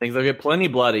 I think they'll get plenty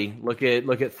bloody. Look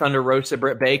at Thunder Rosa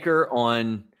Britt Baker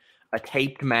on a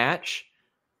taped match.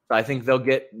 I think they'll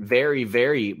get very,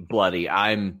 very bloody.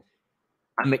 I'm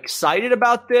excited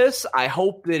about this. I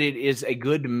hope that it is a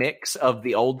good mix of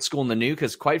the old school and the new,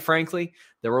 because quite frankly,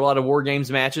 there were a lot of War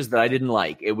Games matches that I didn't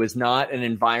like. It was not an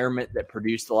environment that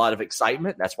produced a lot of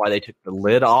excitement. That's why they took the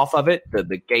lid off of it,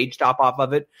 the cage top off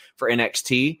of it for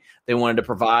NXT. They wanted to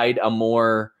provide a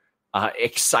more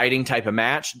exciting type of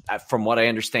match. From what I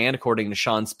understand, according to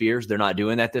Sean Spears, they're not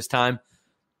doing that this time.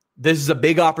 This is a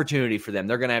big opportunity for them.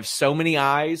 They're going to have so many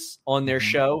eyes on their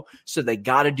show, so they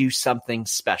got to do something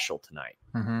special tonight.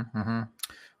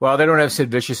 Well, they don't have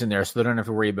Sid Vicious in there, so they don't have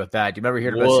to worry about that. Do you remember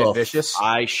hearing about Sid Vicious?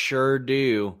 I sure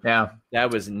do. Yeah.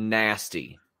 That was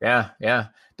nasty. Yeah.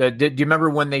 Do you remember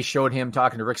when they showed him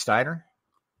talking to Rick Steiner?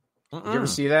 Did you ever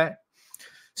see that?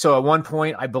 So at one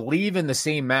point, I believe in the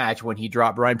same match when he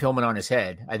dropped Brian Pillman on his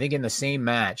head, I think in the same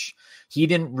match, he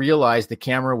didn't realize the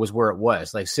camera was where it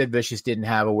was. Like Sid Vicious didn't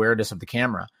have awareness of the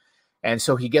camera. And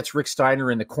so he gets Rick Steiner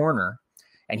in the corner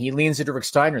and he leans into Rick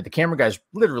Steiner. The camera guy's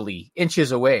literally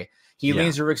inches away. He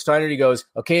leans to Rick Steiner and he goes,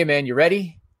 "Okay, man, you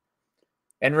ready?"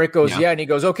 And Rick goes, yeah. And he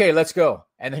goes, "Okay, let's go."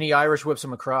 And then he Irish whips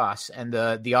him across and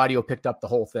the audio picked up the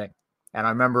whole thing. And I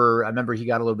remember he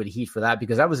got a little bit of heat for that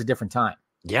because that was a different time.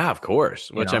 Yeah, of course.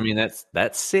 Which, I mean,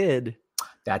 that's Sid.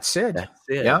 That's Sid.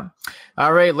 Yeah.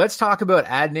 All right. Let's talk about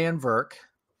Adnan Virk.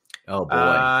 Oh, boy.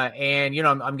 And,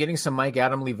 I'm getting some Mike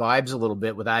Adamle vibes a little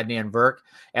bit with Adnan Virk.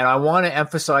 And I want to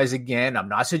emphasize again, I'm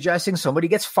not suggesting somebody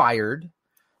gets fired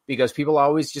because people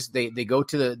always just, they go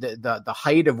to the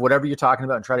height of whatever you're talking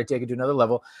about and try to take it to another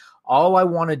level. All I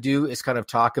want to do is kind of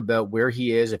talk about where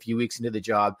he is a few weeks into the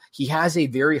job. He has a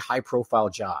very high profile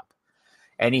job.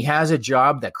 And he has a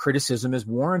job that criticism is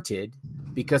warranted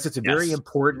because it's a very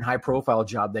important, high-profile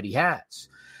job that he has.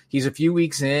 He's a few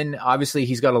weeks in. Obviously,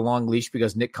 he's got a long leash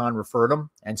because Nick Khan referred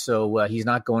him, and so he's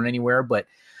not going anywhere. But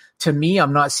to me,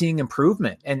 I'm not seeing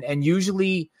improvement. And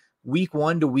usually week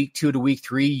 1 to week 2 to week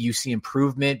 3, you see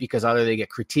improvement because either they get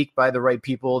critiqued by the right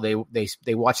people,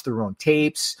 they watch their own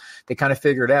tapes, they kind of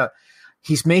figure it out.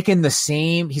 He's got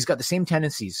the same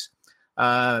tendencies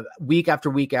week after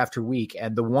week after week.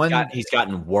 And the one he's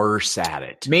gotten worse at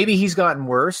it. Maybe he's gotten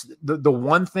worse. The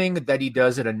one thing that he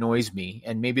does that annoys me,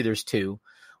 and maybe there's two.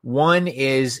 One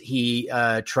is he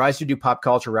tries to do pop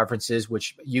culture references,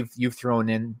 which you've thrown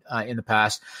in the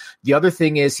past. The other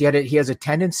thing is he has a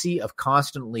tendency of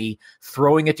constantly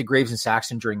throwing it to Graves and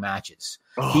Saxton during matches.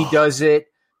 Oh.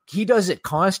 He does it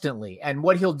constantly. And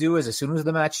what he'll do is as soon as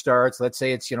the match starts, let's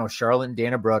say it's, Charlotte and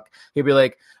Dana Brooke, he'll be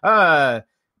like,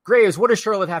 Graves, what does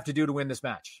Charlotte have to do to win this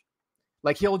match?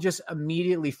 Like he'll just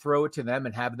immediately throw it to them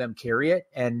and have them carry it.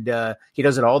 And he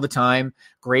does it all the time.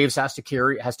 Graves has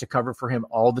to cover for him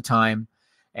all the time.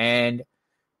 And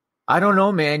I don't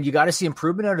know, man, you got to see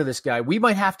improvement out of this guy. We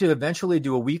might have to eventually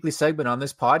do a weekly segment on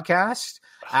this podcast.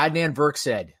 Adnan Virk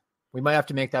said, we might have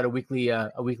to make that a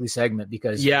weekly segment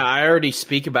because I already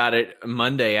speak about it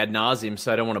Monday ad nauseum,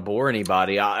 so I don't want to bore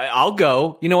anybody. I'll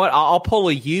go. You know what? I'll pull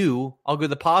I'll go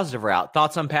the positive route.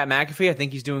 Thoughts on Pat McAfee? I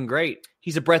think he's doing great.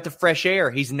 He's a breath of fresh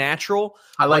air. He's natural.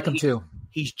 I like him too.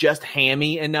 He's just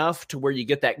hammy enough to where you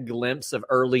get that glimpse of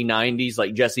early 90s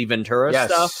like Jesse Ventura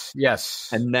stuff. Yes.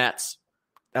 And that's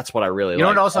what I really like. You know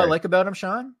what else I like about him,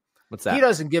 Sean? What's that? He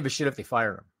doesn't give a shit if they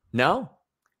fire him. No.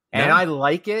 And I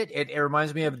like it. It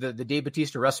reminds me of the Dave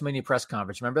Bautista WrestleMania press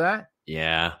conference. Remember that?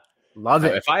 Yeah. Love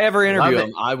it. If I ever interview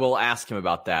him, I will ask him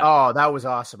about that. Oh, that was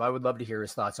awesome. I would love to hear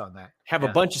his thoughts on that. Have a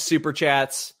bunch of super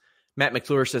chats. Matt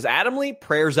McClure says, Adam Lee,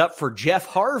 prayers up for Jeff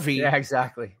Harvey. Yeah,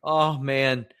 exactly. Oh,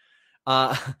 man.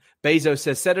 Bezos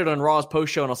says, said it on Raw's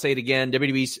post show, and I'll say it again.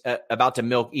 WWE's about to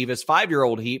milk Eva's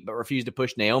 5-year-old heat, but refuse to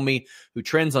push Naomi, who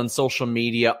trends on social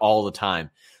media all the time.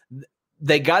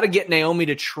 They got to get Naomi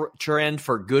to trend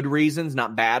for good reasons,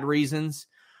 not bad reasons.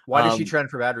 Why does she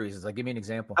trend for bad reasons? Like, give me an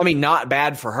example. I mean, not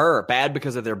bad for her, bad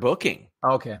because of their booking.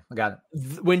 Okay, I got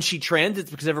it. When she trends,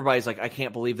 it's because everybody's like, I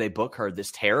can't believe they book her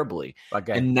this terribly.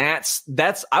 Okay. And that's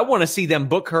I want to see them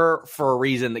book her for a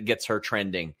reason that gets her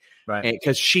trending. Right.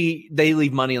 Because they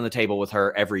leave money on the table with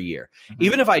her every year. Mm-hmm.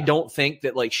 Even if I don't think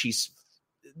that like she's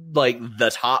like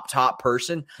the top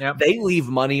person, they leave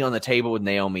money on the table with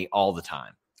Naomi all the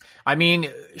time. I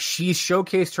mean, she's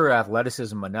showcased her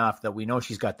athleticism enough that we know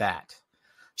she's got that.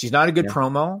 She's not a good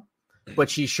promo, but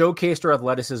she showcased her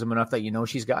athleticism enough that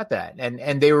she's got that.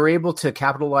 And they were able to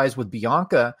capitalize with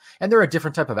Bianca, and they're a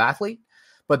different type of athlete,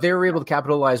 but they were able to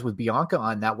capitalize with Bianca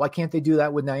on that. Why can't they do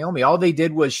that with Naomi? All they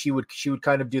did was she would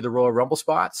kind of do the Royal Rumble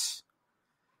spots,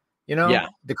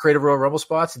 the creative Royal Rumble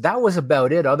spots. That was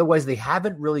about it. Otherwise, they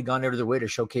haven't really gone out of their way to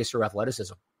showcase her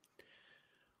athleticism.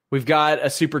 We've got a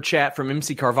super chat from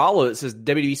MC Carvalho that says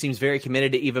WWE seems very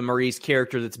committed to Eva Marie's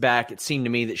character that's back. It seemed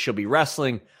to me that she'll be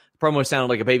wrestling. The promo sounded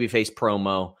like a babyface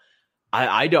promo.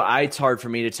 I don't. It's hard for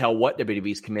me to tell what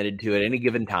WWE's committed to at any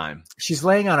given time. She's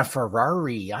laying on a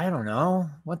Ferrari. I don't know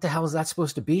what the hell is that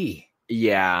supposed to be.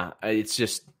 Yeah, it's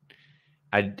just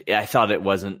I thought it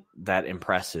wasn't that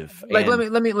impressive. Like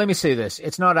let me say this.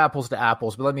 It's not apples to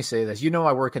apples, but let me say this.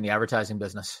 I work in the advertising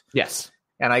business. Yes.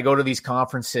 And I go to these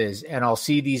conferences and I'll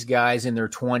see these guys in their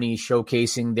 20s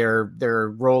showcasing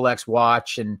their Rolex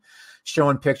watch and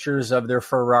showing pictures of their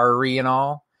Ferrari and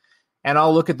all. And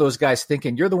I'll look at those guys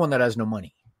thinking, you're the one that has no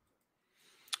money.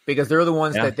 Because they're the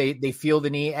ones that they feel the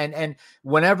need. And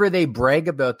whenever they brag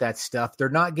about that stuff, they're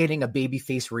not getting a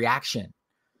babyface reaction.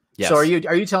 Yes. So are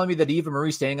you telling me that Eva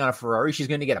Marie staying on a Ferrari, she's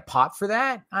going to get a pop for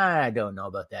that? I don't know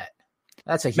about that.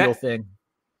 That's a heel thing.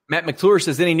 Matt McClure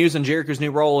says, any news on Jericho's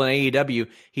new role in AEW?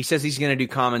 He says he's going to do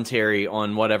commentary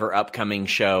on whatever upcoming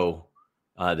show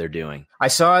they're doing. I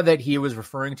saw that he was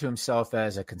referring to himself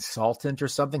as a consultant or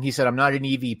something. He said, I'm not an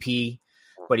EVP,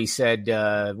 but he said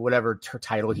whatever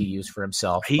title he used for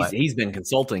himself. He's been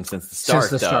consulting since the start.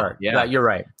 Since the start. Yeah, you're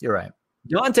right.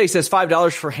 Dante says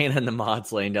 $5 for Hannah and the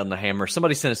mods laying down the hammer.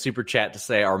 Somebody sent a super chat to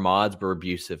say our mods were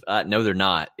abusive. No, they're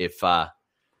not.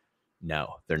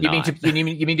 No, they're not. You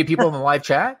mean to people in the live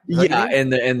chat? Yeah,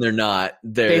 and they're not.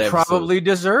 They probably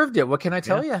deserved it. What can I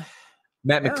tell you?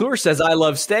 Matt McClure says, I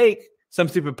love steak. Some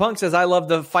Stupid Punk says, I love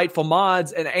the Fightful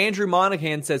mods. And Andrew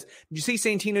Monaghan says, did you see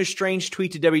Santino's strange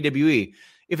tweet to WWE?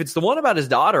 If it's the one about his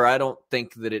daughter, I don't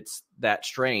think that it's that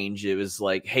strange. It was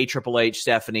like, hey, Triple H,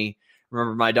 Stephanie,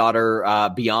 remember my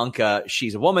daughter, Bianca.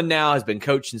 She's a woman now, has been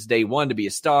coached since day one to be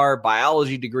a star,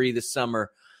 biology degree this summer.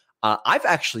 I've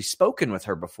actually spoken with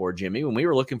her before, Jimmy, when we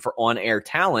were looking for on-air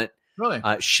talent. Really?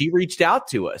 She reached out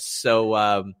to us. So,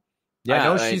 I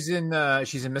know she's in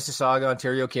Mississauga,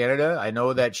 Ontario, Canada. I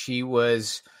know that she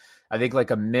was, I think, like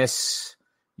a Miss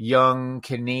Young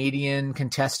Canadian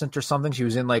contestant or something. She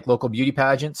was in like local beauty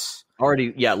pageants.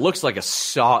 Looks like a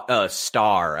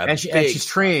star. And she's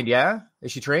trained, yeah?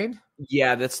 Is she trained?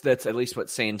 Yeah, that's at least what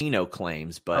Santino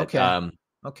claims. But okay.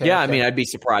 Okay. Yeah, I mean, I'd be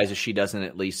surprised if she doesn't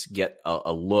at least get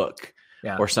a look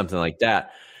or something like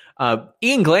that.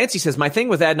 Ian Glancy says, my thing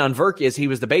with Adnan Virk is he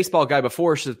was the baseball guy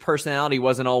before, so his personality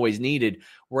wasn't always needed,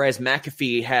 whereas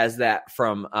McAfee has that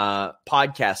from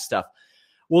podcast stuff.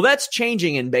 Well, that's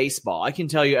changing in baseball. I can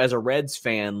tell you as a Reds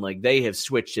fan, like they have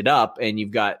switched it up, and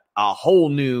you've got a whole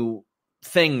new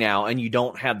thing now, and you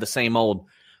don't have the same old,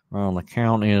 well, the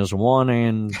count is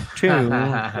 1-2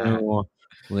 to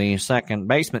the second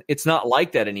baseman. It's not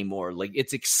like that anymore. Like,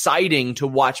 it's exciting to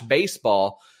watch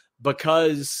baseball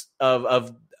because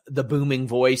of the booming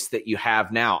voice that you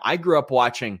have now. I grew up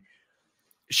watching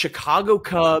Chicago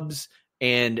Cubs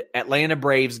and Atlanta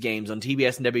Braves games on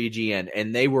TBS and WGN,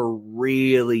 and they were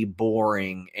really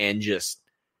boring and just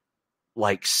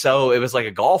like, so it was like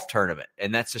a golf tournament,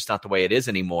 and that's just not the way it is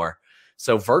anymore.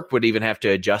 So Virk would even have to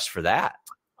adjust for that.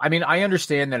 I mean, I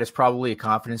understand that it's probably a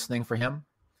confidence thing for him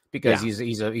because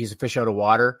he's a fish out of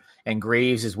water, and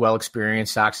Graves is well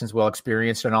experienced, Saxon's well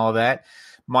experienced, and all of that.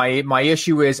 My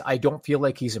issue is I don't feel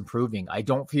like he's improving. I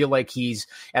don't feel like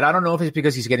and I don't know if it's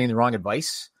because he's getting the wrong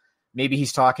advice. Maybe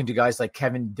he's talking to guys like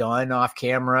Kevin Dunn off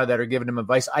camera that are giving him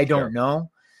advice. I don't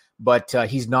know, but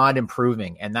he's not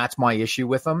improving, and that's my issue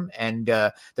with him. And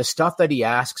the stuff that he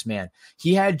asks, man,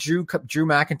 he had Drew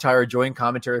McIntyre join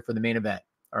commentary for the main event.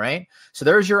 All right. So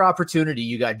there's your opportunity.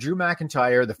 You got Drew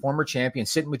McIntyre, the former champion,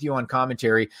 sitting with you on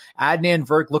commentary. Adnan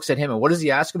Virk looks at him, and what does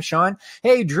he ask him, Sean?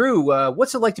 Hey, Drew,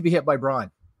 what's it like to be hit by Braun?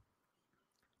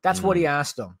 That's what he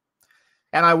asked him.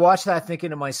 And I watched that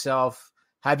thinking to myself,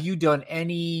 have you done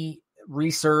any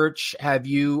research? Have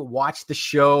you watched the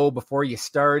show before you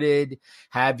started?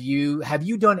 Have you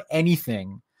done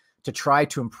anything to try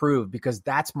to improve? Because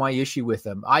that's my issue with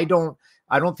him. I don't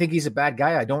think he's a bad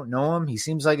guy. I don't know him. He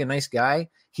seems like a nice guy.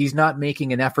 He's not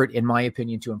making an effort, in my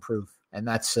opinion, to improve. And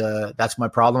that's my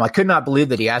problem. I could not believe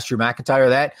that he asked Drew McIntyre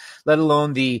that, let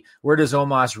alone where does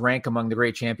Omos rank among the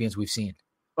great champions we've seen?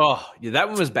 Oh, yeah, that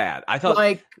one was bad. I thought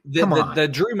the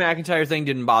Drew McIntyre thing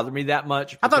didn't bother me that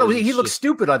much. I thought he looked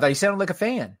stupid. I thought he sounded like a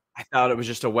fan. I thought it was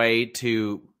just a way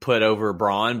to put over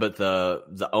Braun, but the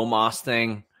Omos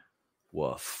thing,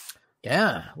 woof.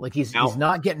 Yeah, like he's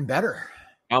not getting better.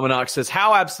 Almanac says,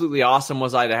 how absolutely awesome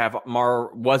was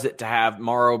it to have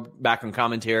Mauro back on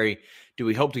commentary? Do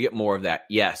we hope to get more of that?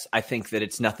 Yes, I think that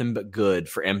it's nothing but good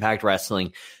for Impact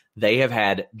Wrestling. They have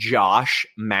had Josh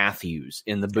Matthews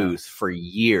in the booth for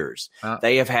years.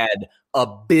 They have had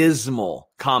abysmal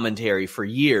commentary for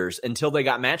years until they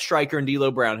got Matt Stryker and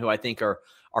D'Lo Brown, who I think are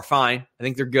fine. I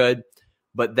think they're good.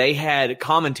 But they had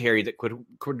commentary that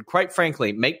could quite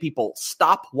frankly make people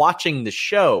stop watching the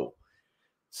show.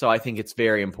 So I think it's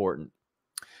very important.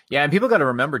 Yeah, and people got to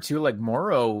remember too, like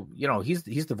Mauro, he's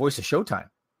the voice of Showtime.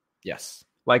 Yes.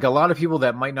 Like a lot of people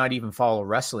that might not even follow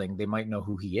wrestling, they might know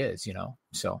who he is,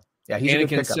 So yeah, he's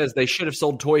Anakin says they should have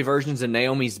sold toy versions of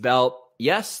Naomi's belt.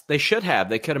 Yes, they should have.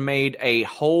 They could have made a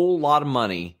whole lot of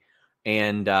money,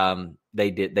 and they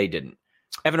didn't.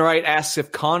 Evan Wright asks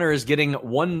if Connor is getting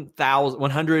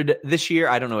 100 this year.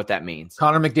 I don't know what that means.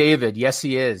 Connor McDavid, yes,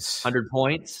 he is. 100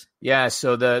 points. Yeah.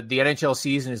 So the NHL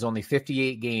season is only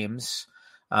 58 games.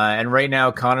 And right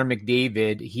now, Connor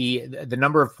McDavid, the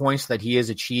number of points that he has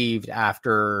achieved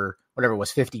after whatever it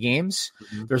was 50 games,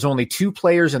 there's only 2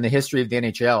 players in the history of the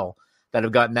NHL that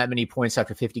have gotten that many points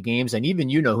after 50 games. And even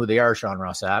you know who they are, Sean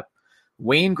Rossap.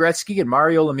 Wayne Gretzky and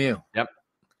Mario Lemieux. Yep.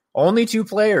 Only 2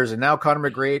 players, and now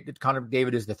Connor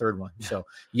McDavid is the third one. So,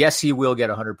 yes, he will get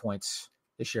 100 points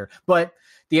this year. But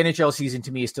the NHL season,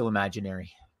 to me, is still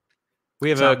imaginary. We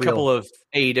have a couple of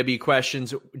AEW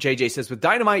questions. JJ says, with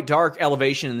Dynamite, Dark,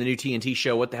 Elevation, and the new TNT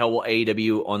show, what the hell will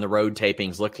AEW on the road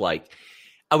tapings look like?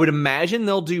 I would imagine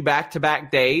they'll do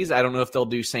back-to-back days. I don't know if they'll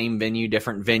do same venue,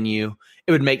 different venue.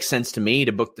 It would make sense to me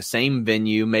to book the same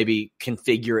venue, maybe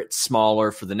configure it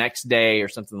smaller for the next day or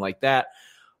something like that.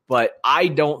 But I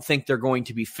don't think they're going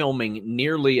to be filming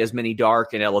nearly as many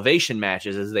Dark and Elevation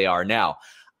matches as they are now.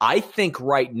 I think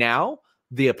right now,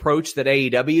 the approach that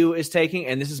AEW is taking,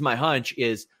 and this is my hunch,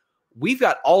 is we've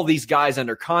got all these guys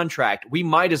under contract. We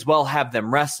might as well have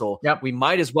them wrestle. Yep. We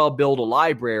might as well build a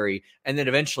library and then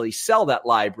eventually sell that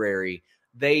library.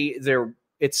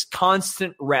 It's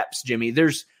constant reps, Jimmy.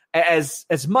 There's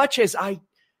as much as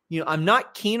I'm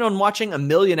not keen on watching 1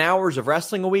 million hours of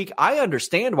wrestling a week. I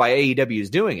understand why AEW is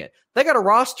doing it. They got a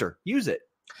roster. Use it.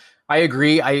 I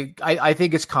agree. I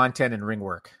think it's content and ring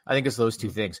work. I think it's those two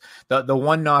things. The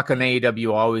one knock on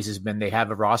AEW always has been they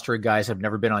have a roster of guys that have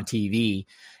never been on TV,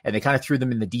 and they kind of threw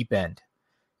them in the deep end.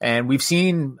 And we've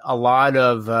seen a lot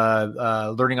of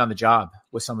learning on the job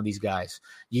with some of these guys.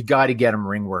 You got to get them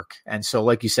ring work. And so,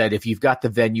 like you said, if you've got the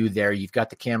venue there, you've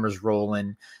got the cameras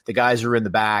rolling, the guys are in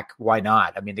the back, why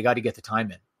not? I mean, they got to get the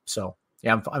time in. So,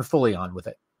 yeah, I'm fully on with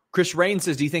it. Chris Rain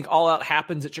says, do you think All Out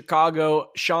happens at Chicago?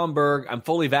 Schaumburg, I'm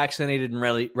fully vaccinated and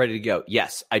ready to go.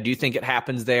 Yes, I do think it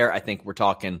happens there. I think we're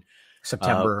talking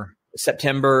September.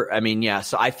 I mean, yeah,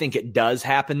 so I think it does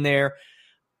happen there.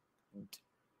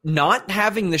 Not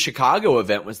having the Chicago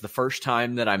event was the first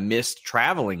time that I missed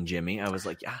traveling, Jimmy. I was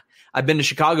like, yeah, I've been to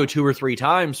Chicago 2 or 3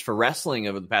 times for wrestling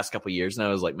over the past couple of years. And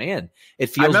I was like, man, it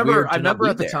feels weird. I remember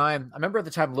at the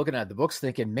time looking at the books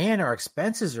thinking, man, our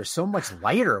expenses are so much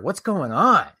lighter. What's going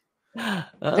on?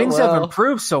 Things have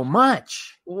improved so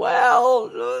much.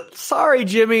 Well, sorry,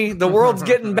 Jimmy. The world's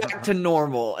getting back to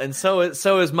normal, and so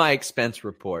is my expense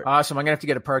report. Awesome. I'm gonna have to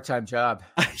get a part-time job.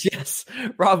 Yes.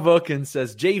 Rob Wilkins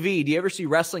says, JV, do you ever see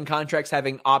wrestling contracts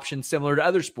having options similar to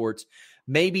other sports?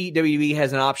 Maybe WWE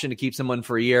has an option to keep someone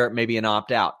for a year, maybe an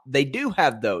opt-out. They do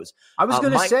have those. I was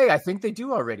going to say, I think they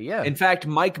do already, yeah. In fact,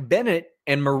 Mike Bennett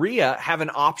and Maria have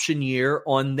an option year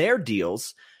on their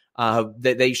deals.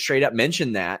 They straight up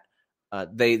mentioned that.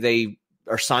 They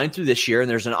are signed through this year, and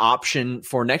there's an option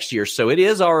for next year. So it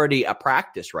is already a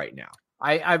practice right now.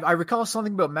 I recall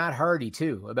something about Matt Hardy,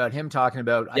 too, about him talking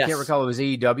about, yes. I can't recall if it was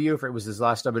AEW, if it was his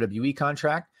last WWE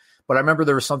contract, but I remember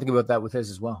there was something about that with his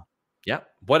as well. Yep.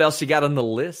 What else you got on the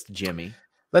list, Jimmy?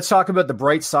 Let's talk about the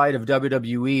bright side of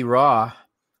WWE Raw,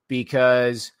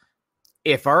 because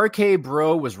if RK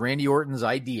Bro was Randy Orton's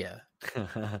idea,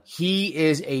 he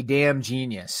is a damn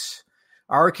genius.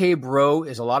 RK Bro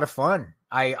is a lot of fun.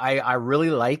 I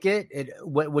really like it.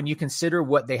 When you consider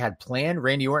what they had planned,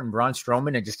 Randy Orton, Braun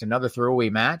Strowman, and just another throwaway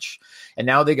match, and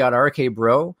now they got RK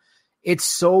Bro. It's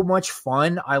so much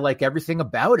fun. I like everything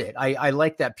about it. I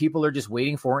like that people are just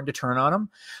waiting for Orton to turn on him.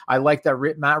 I like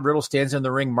that Matt Riddle stands in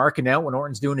the ring marking out when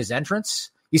Orton's doing his entrance.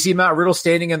 You see Matt Riddle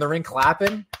standing in the ring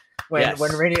clapping when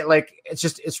Randy, like, it's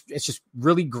just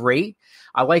really great.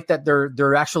 I like that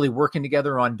they're actually working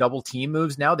together on double team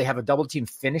moves now. They have a double team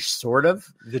finish, sort of.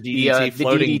 The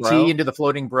DDT bro. Into the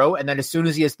floating bro, and then as soon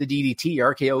as he has the DDT,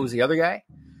 RKO is the other guy.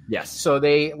 Yes. So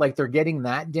they're getting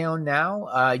that down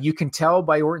now. You can tell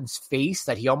by Orton's face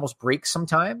that he almost breaks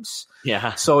sometimes.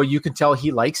 Yeah. So you can tell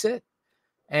he likes it.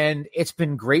 And it's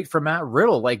been great for Matt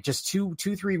Riddle. Like, just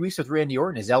 3 weeks with Randy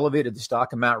Orton has elevated the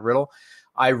stock of Matt Riddle.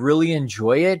 I really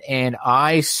enjoy it. And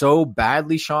I so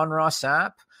badly, Sean Ross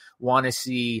Sapp, want to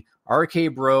see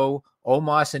RK Bro,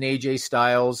 Omos, and AJ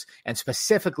Styles. And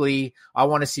specifically, I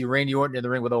want to see Randy Orton in the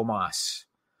ring with Omos.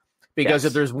 Because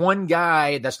if there's one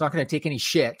guy that's not going to take any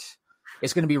shit,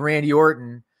 it's going to be Randy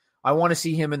Orton. I want to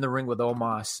see him in the ring with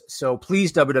Omos. So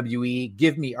please, WWE,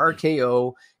 give me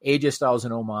RKO, AJ Styles,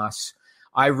 and Omos.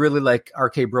 I really like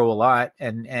RK Bro a lot.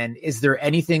 And is there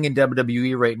anything in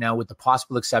WWE right now, with the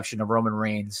possible exception of Roman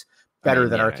Reigns, better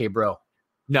than RK Bro?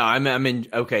 No, I mean,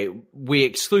 okay, we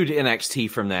exclude NXT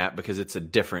from that because it's a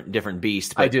different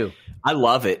beast. But I do. I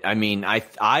love it. I mean,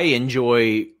 I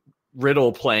enjoy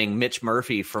Riddle playing Mitch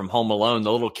Murphy from Home Alone,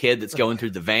 the little kid that's going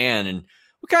through the van, and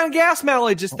what kind of gas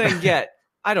mileage this thing get?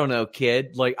 I don't know,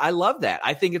 kid. Like, I love that.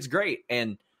 I think it's great,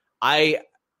 and I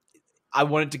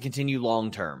want it to continue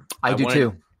long term. I do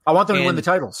too. I want them to win the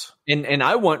titles, and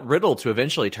I want Riddle to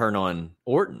eventually turn on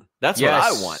Orton. That's what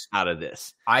I want out of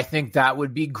this. I think that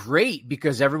would be great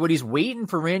because everybody's waiting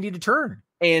for Randy to turn,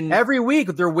 and every week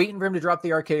they're waiting for him to drop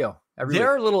the RKO. There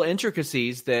are little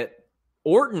intricacies that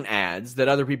Orton adds that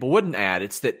other people wouldn't add.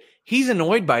 It's that he's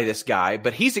annoyed by this guy,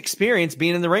 but he's experienced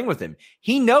being in the ring with him.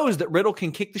 He knows that Riddle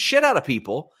can kick the shit out of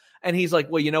people. And he's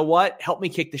like, well, you know what? Help me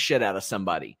kick the shit out of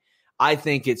somebody. I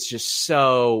think it's just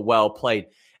so well played.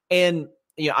 And,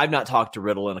 you know, I've not talked to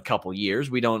Riddle in a couple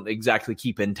years. We don't exactly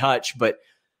keep in touch, but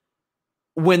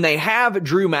when they have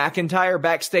Drew McIntyre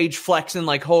backstage flexing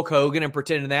like Hulk Hogan and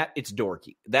pretending that, it's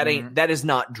dorky. That is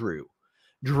not Drew.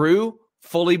 Drew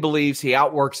fully believes he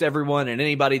outworks everyone, and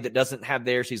anybody that doesn't have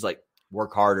theirs, he's like,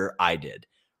 work harder, I did.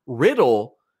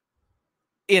 Riddle,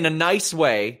 in a nice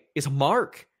way, is a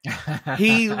mark.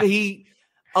 He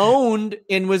owned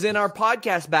and was in our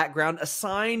podcast background,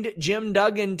 assigned Jim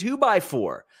Duggan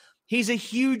 2x4. He's a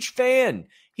huge fan.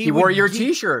 He wore your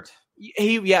t-shirt.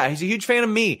 He's a huge fan of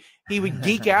me. He would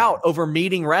geek out over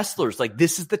meeting wrestlers. Like,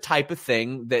 this is the type of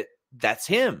thing that's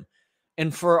him.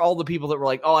 And for all the people that were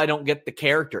like, oh, I don't get the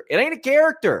character. It ain't a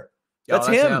character. That's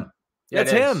him. Yeah,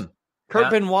 that's him. Kurt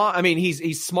Benoit, I mean,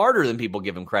 he's smarter than people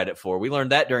give him credit for. We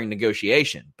learned that during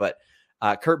negotiation. But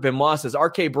Kurt Benoit says,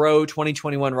 RK Bro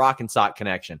 2021 Rock and Sock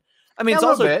connection. I mean, it's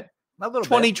also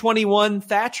 2021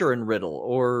 Thatcher and Riddle,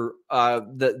 or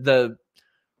the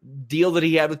deal that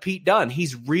he had with Pete Dunne.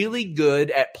 He's really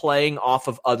good at playing off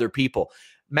of other people.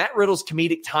 Matt Riddle's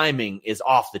comedic timing is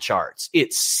off the charts.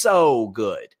 It's so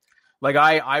good. Like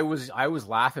I was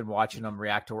laughing watching him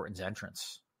react to Orton's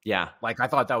entrance. Yeah. Like I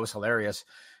thought that was hilarious.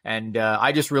 And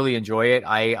I just really enjoy it.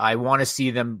 I want to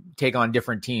see them take on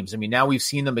different teams. I mean, now we've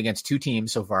seen them against 2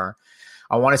 teams so far.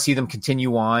 I want to see them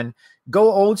continue on.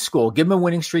 Go old school. Give them a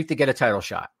winning streak to get a title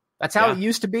shot. That's how it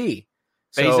used to be.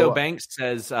 Bezo Banks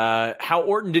says, how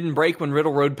Orton didn't break when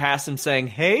Riddle rode past him saying,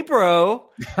 "Hey, bro,"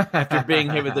 after being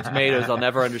hit with the tomatoes. I'll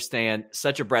never understand.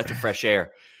 Such a breath of fresh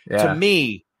air. Yeah. To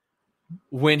me,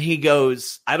 when he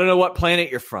goes, "I don't know what planet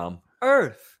you're from,"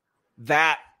 Earth,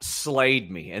 that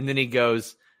slayed me. And then he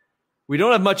goes, "We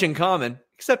don't have much in common,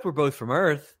 except we're both from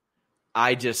Earth."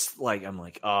 I'm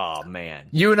like, oh, man.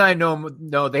 You and I know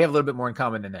they have a little bit more in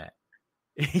common than that.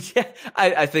 Yeah,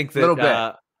 I think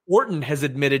that Orton has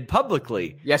admitted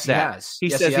publicly. Yes, he has. He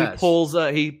says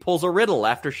he pulls a Riddle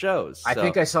after shows. I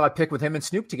think I saw a pic with him and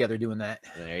Snoop together doing that.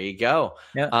 There you go.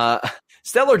 Yeah.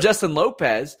 Stellar Justin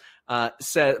Lopez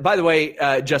said, by the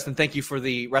way, Justin, thank you for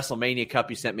the WrestleMania cup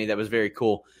you sent me. That was very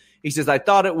cool. He says, I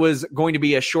thought it was going to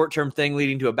be a short-term thing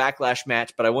leading to a Backlash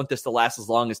match, but I want this to last as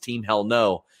long as Team Hell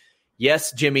No.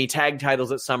 Yes, Jimmy, tag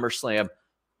titles at SummerSlam.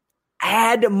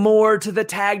 Add more to the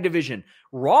tag division.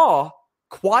 Raw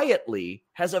quietly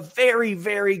has a very,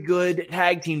 very good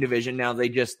tag team division. Now they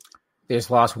just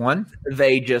lost one.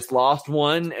 They just lost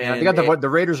one. And they got the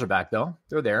Raiders are back, though.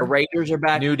 They're there. The Raiders are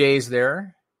back. New Day's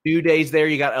there. You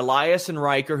got Elias and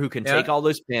Riker who can take all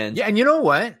those pins. Yeah, and you know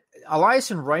what?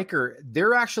 Elias and Riker,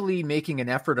 they're actually making an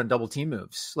effort on double team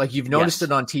moves. Like you've noticed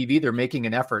it on TV, they're making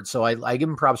an effort. So I give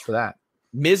them props for that.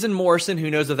 Miz and Morrison, who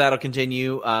knows if that'll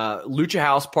continue. Lucha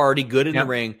House Party, good in the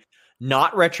ring.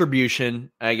 Not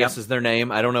Retribution, I guess is their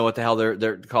name. I don't know what the hell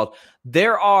they're called.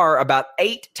 There are about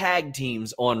 8 tag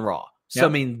teams on Raw. So, I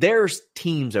mean, there's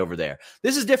teams over there.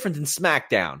 This is different than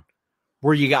SmackDown,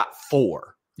 where you got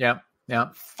 4. Yeah.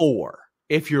 4,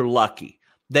 if you're lucky.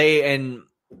 That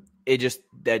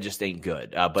just ain't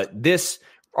good. But this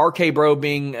RK Bro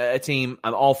being a team,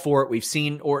 I'm all for it. We've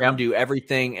seen Orton do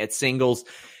everything at singles.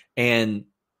 And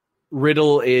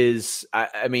Riddle is,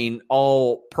 I mean,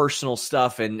 all personal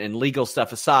stuff and legal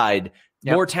stuff aside,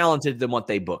 more talented than what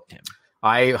they booked him.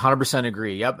 I 100%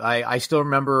 agree. Yep. I still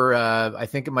remember, I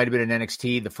think it might have been in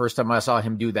NXT, the first time I saw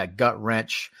him do that gut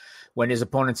wrench when his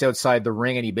opponent's outside the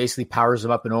ring and he basically powers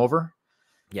him up and over.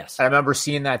 Yes. And I remember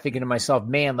seeing that, thinking to myself,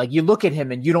 man, like you look at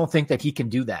him and you don't think that he can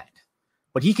do that,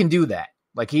 but he can do that.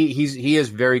 Like he is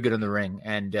very good in the ring,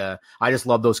 and I just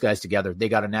love those guys together. They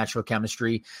got a natural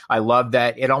chemistry. I love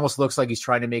that. It almost looks like he's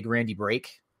trying to make Randy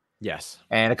break. Yes.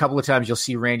 And a couple of times you'll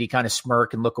see Randy kind of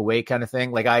smirk and look away kind of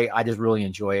thing. Like I just really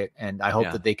enjoy it, and I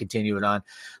hope that they continue it on.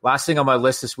 Last thing on my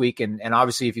list this week, and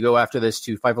obviously if you go after this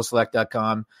to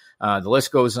FightfulSelect.com, the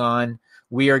list goes on.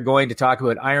 We are going to talk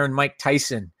about Iron Mike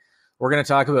Tyson. We're going to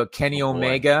talk about Kenny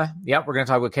Omega. Yep, we're going to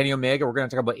talk about Kenny Omega. We're going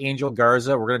to talk about Angel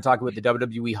Garza. We're going to talk about the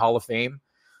WWE Hall of Fame.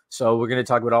 So we're going to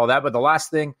talk about all that. But the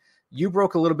last thing, you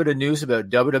broke a little bit of news about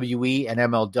WWE and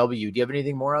MLW. Do you have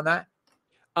anything more on that?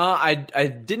 I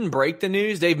didn't break the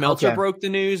news. Dave Meltzer broke the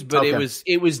news, but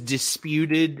it was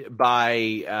disputed by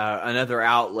another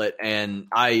outlet. And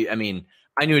I mean,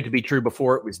 I knew it to be true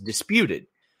before it was disputed.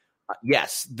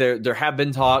 Yes, there have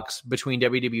been talks between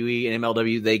WWE and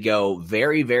MLW. They go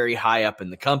very, very high up in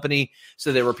the company.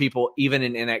 So there were people even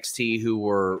in NXT who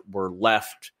were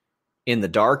left in the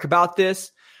dark about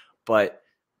this. But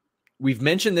we've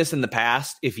mentioned this in the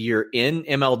past. If you're in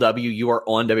MLW, you are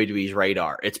on WWE's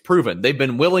radar. It's proven. They've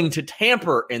been willing to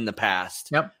tamper in the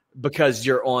past because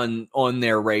you're on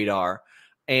their radar.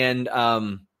 And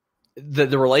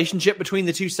the relationship between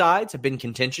the two sides have been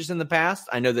contentious in the past.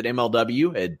 I know that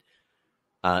MLW had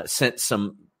sent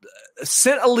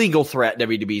a legal threat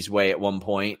WWE's way at one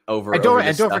point over. And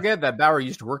don't forget that Bauer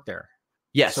used to work there.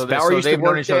 Yes, so Bauer used to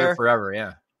work each other forever.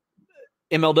 Yeah,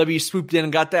 MLW swooped in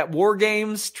and got that War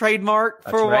Games trademark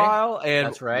for a while, and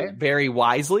that's right, very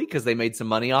wisely because they made some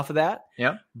money off of that.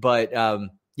 Yeah, but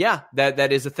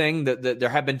that is a thing that there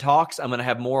have been talks. I'm going to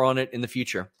have more on it in the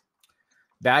future.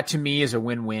 That to me is a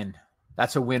win-win.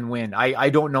 That's a win-win.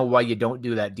 I don't know why you don't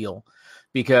do that deal.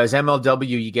 Because MLW,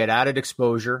 you get added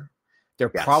exposure. They're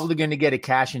probably going to get a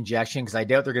cash injection because I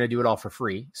doubt they're going to do it all for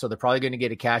free. So they're probably going to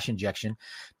get a cash injection.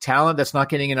 Talent that's not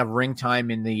getting enough ring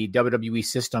time in the WWE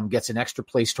system gets an extra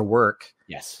place to work.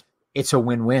 Yes. It's a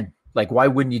win-win. Like, why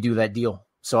wouldn't you do that deal?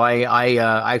 So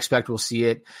I expect we'll see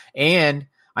it. And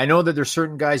I know that there's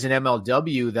certain guys in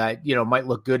MLW that, might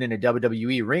look good in a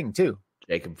WWE ring too.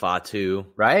 Jacob Fatu.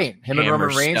 Right. Him and Roman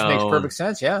Reigns Hammerstone, makes perfect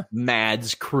sense. Yeah.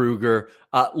 Mads Kruger.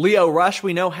 Leo Rush,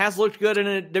 we know, has looked good in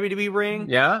a WWE ring.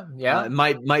 Yeah. Yeah. It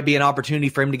might be an opportunity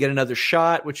for him to get another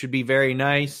shot, which would be very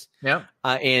nice. Yeah.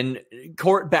 And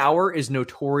Court Bauer is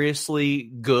notoriously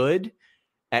good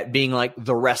at being like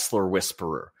the wrestler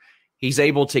whisperer. He's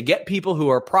able to get people who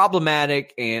are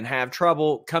problematic and have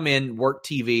trouble come in, work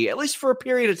TV, at least for a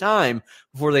period of time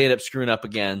before they end up screwing up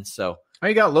again. So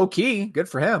you got Low Key. Good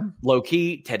for him. Low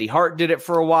Key. Teddy Hart did it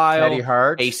for a while. Teddy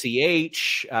Hart.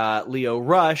 ACH. Leo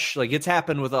Rush. Like, it's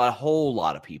happened with a whole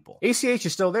lot of people. ACH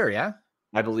is still there, yeah?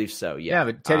 I believe so, yeah. Yeah,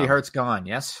 but Teddy Hart's gone,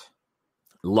 yes?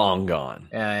 Long gone.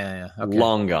 Yeah. Okay.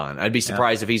 Long gone. I'd be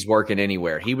surprised if he's working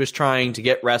anywhere. He was trying to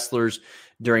get wrestlers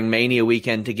during Mania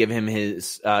weekend to give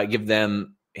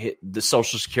them the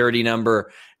Social Security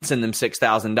number, send them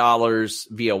 $6,000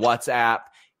 via WhatsApp.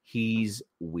 He's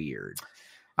weird.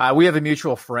 We have a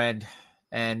mutual friend,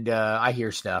 and I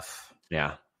hear stuff.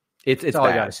 Yeah. It's all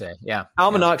bad. I got to say. Yeah.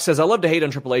 Almanac says, I love to hate on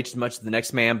Triple H as much as the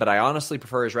next man, but I honestly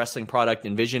prefer his wrestling product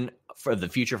and vision for the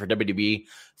future for WWE.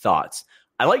 Thoughts?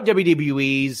 I like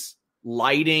WWE's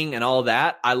lighting and all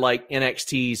that. I like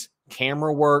NXT's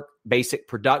camera work, basic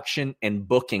production, and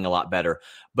booking a lot better.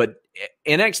 But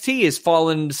NXT has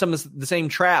fallen into some of the same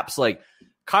traps. Like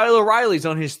Kyle O'Reilly's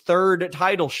on his third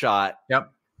title shot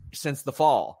since the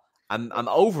fall. I'm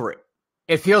over it.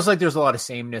 It feels like there's a lot of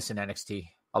sameness in NXT.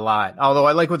 A lot. Although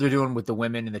I like what they're doing with the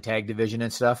women in the tag division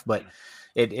and stuff, but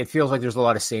it feels like there's a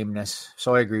lot of sameness.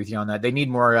 So I agree with you on that. They need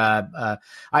more. I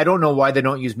don't know why they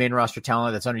don't use main roster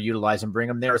talent that's underutilized and bring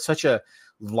them there. It's such a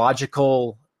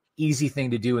logical, easy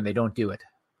thing to do, and they don't do it.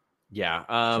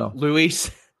 Yeah.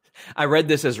 Luis, I read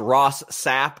this as Ross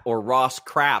Sapp or Ross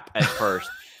Crap at first.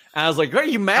 I was like, are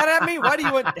you mad at me? Why do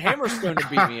you want Hammerstone to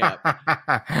beat me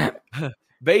up?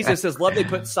 Beza says, love they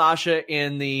put Sasha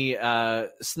in the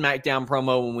SmackDown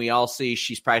promo when we all see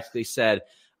she's practically said,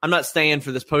 I'm not staying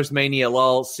for this post-Mania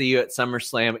lull. See you at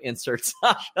SummerSlam. Insert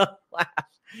Sasha laugh.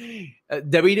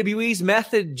 WWE's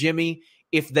method, Jimmy,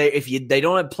 if they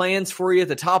don't have plans for you at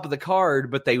the top of the card,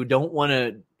 but they don't want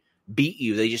to beat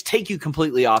you, they just take you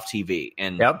completely off TV.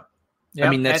 And Yep. I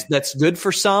mean, that's good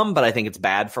for some, but I think it's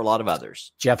bad for a lot of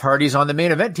others. Jeff Hardy's on the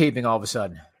main event taping all of a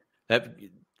sudden.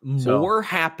 More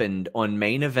happened on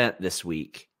main event this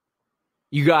week.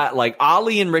 You got like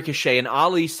Ali and Ricochet, and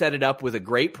Ali set it up with a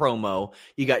great promo.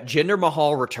 You got Jinder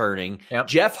Mahal returning,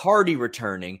 Jeff Hardy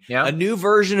returning, a new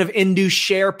version of Indu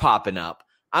Share popping up.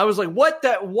 I was like, what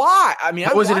the? Why? I mean,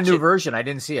 how was it a new version? I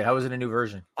didn't see it. How was it a new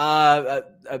version?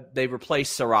 They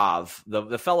replaced Sarav,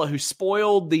 the fellow who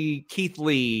spoiled the Keith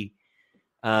Lee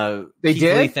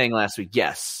Lee thing last week.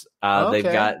 Yes. They've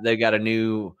got a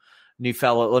new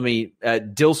fellow.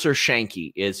 Dilser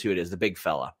Shanky is who it is, the big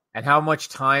fella. And how much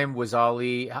time was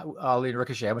Ali and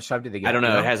Ricochet? How much time did they get? I don't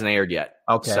know. It hasn't aired yet.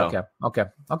 Okay.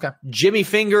 Jimmy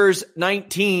Fingers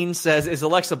 19 says, is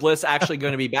Alexa Bliss actually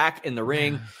going to be back in the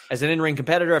ring as an in-ring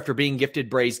competitor after being gifted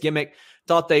Bray's gimmick?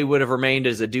 Thought they would have remained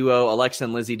as a duo. Alexa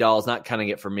and Lizzie Doll is not cutting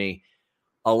it for me.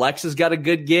 Alexa's got a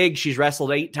good gig. She's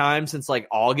wrestled 8 times since like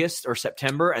August or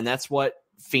September, and that's what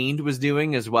Fiend was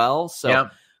doing as well. So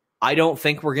I don't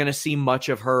think we're going to see much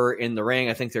of her in the ring.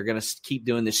 I think they're going to keep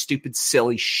doing this stupid,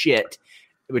 silly shit,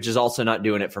 which is also not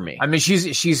doing it for me. I mean,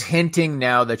 she's hinting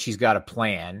now that she's got a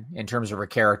plan in terms of her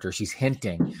character. She's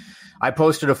hinting. I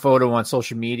posted a photo on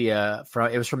social media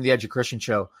it was from the Edge and Christian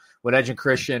show. When Edge and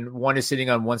Christian, one is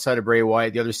sitting on one side of Bray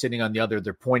Wyatt, the other sitting on the other.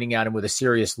 They're pointing at him with a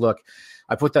serious look.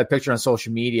 I put that picture on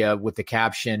social media with the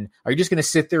caption, "Are you just going to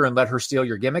sit there and let her steal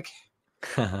your gimmick?"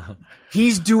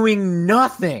 He's doing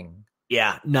nothing.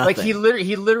 Yeah, nothing. Like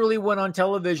he literally went on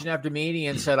television after Mania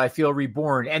and said, "I feel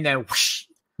reborn," and then whoosh,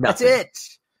 that's it.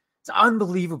 It's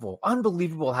unbelievable.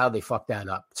 Unbelievable how they fucked that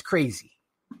up. It's crazy.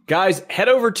 Guys, head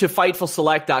over to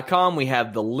FightfulSelect.com. We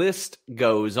have The List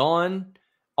Goes On.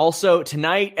 Also,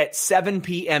 tonight at 7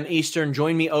 p.m. Eastern,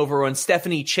 join me over on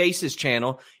Stephanie Chase's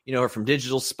channel. You know her from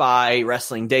Digital Spy,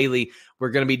 Wrestling Daily. We're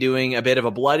going to be doing a bit of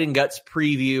a Blood and Guts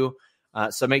preview.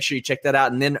 So make sure you check that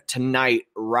out. And then tonight,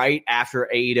 right after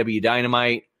AEW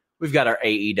Dynamite, we've got our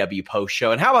AEW post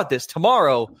show. And how about this?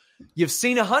 Tomorrow, you've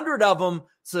seen 100 of them.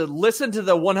 So listen to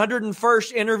the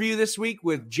 101st interview this week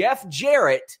with Jeff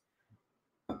Jarrett.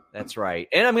 That's right.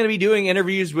 And I'm going to be doing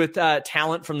interviews with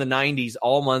talent from the 90s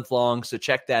all month long. So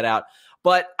check that out.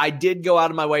 But I did go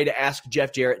out of my way to ask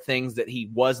Jeff Jarrett things that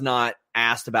he was not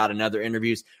asked about in other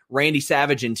interviews. Randy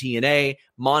Savage in TNA,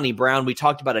 Monty Brown. We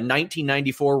talked about a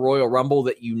 1994 Royal Rumble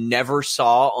that you never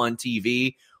saw on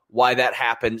TV, why that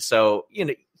happened. So, you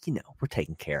know, we're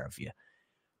taking care of you.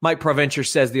 Mike Provencher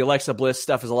says the Alexa Bliss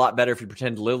stuff is a lot better if you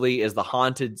pretend Lily is the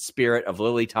haunted spirit of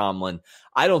Lily Tomlin.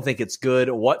 I don't think it's good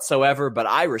whatsoever, but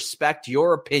I respect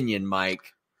your opinion, Mike.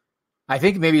 I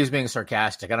think maybe he was being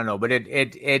sarcastic. I don't know, but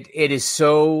it is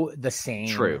so the same.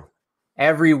 True.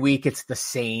 Every week it's the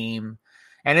same.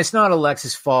 And it's not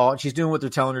Alexa's fault. She's doing what they're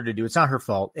telling her to do. It's not her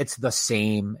fault. It's the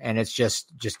same. And it's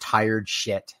just tired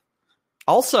shit.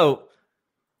 Also,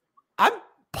 I'm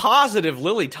positive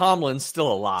Lily Tomlin's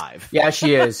still alive. Yeah,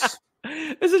 she is.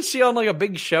 Isn't she on like a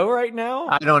big show right now?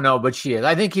 I don't know, but she is.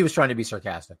 I think he was trying to be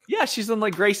sarcastic. Yeah, she's on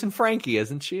like Grace and Frankie,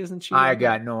 isn't she? I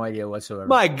got no idea whatsoever.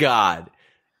 My God.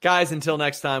 Guys, until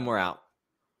next time, we're out.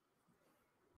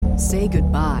 Say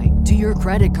goodbye to your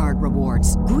credit card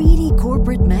rewards. Greedy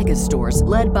corporate mega stores,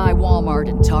 led by Walmart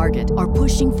and Target, are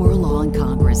pushing for a law in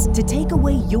Congress to take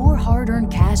away your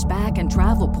hard-earned cash back and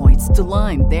travel points to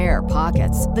line their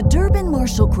pockets. The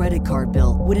Durbin-Marshall credit card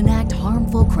bill would enact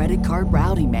harmful credit card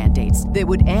routing mandates that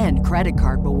would end credit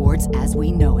card rewards as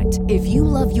we know it. If you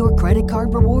love your credit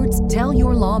card rewards, tell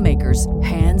your lawmakers,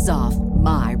 hands off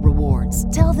my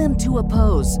rewards. Tell them to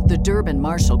oppose the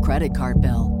Durbin-Marshall credit card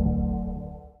bill.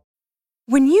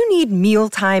 When you need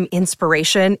mealtime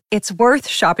inspiration, it's worth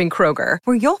shopping Kroger,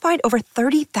 where you'll find over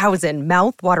 30,000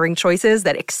 mouth-watering choices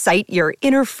that excite your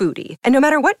inner foodie. And no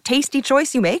matter what tasty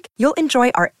choice you make, you'll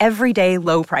enjoy our everyday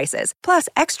low prices, plus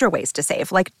extra ways to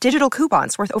save, like digital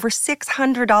coupons worth over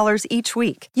 $600 each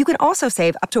week. You can also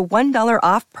save up to $1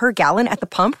 off per gallon at the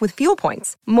pump with fuel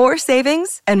points. More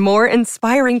savings and more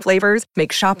inspiring flavors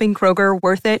make shopping Kroger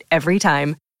worth it every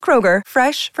time. Kroger,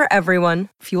 fresh for everyone.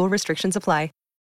 Fuel restrictions apply.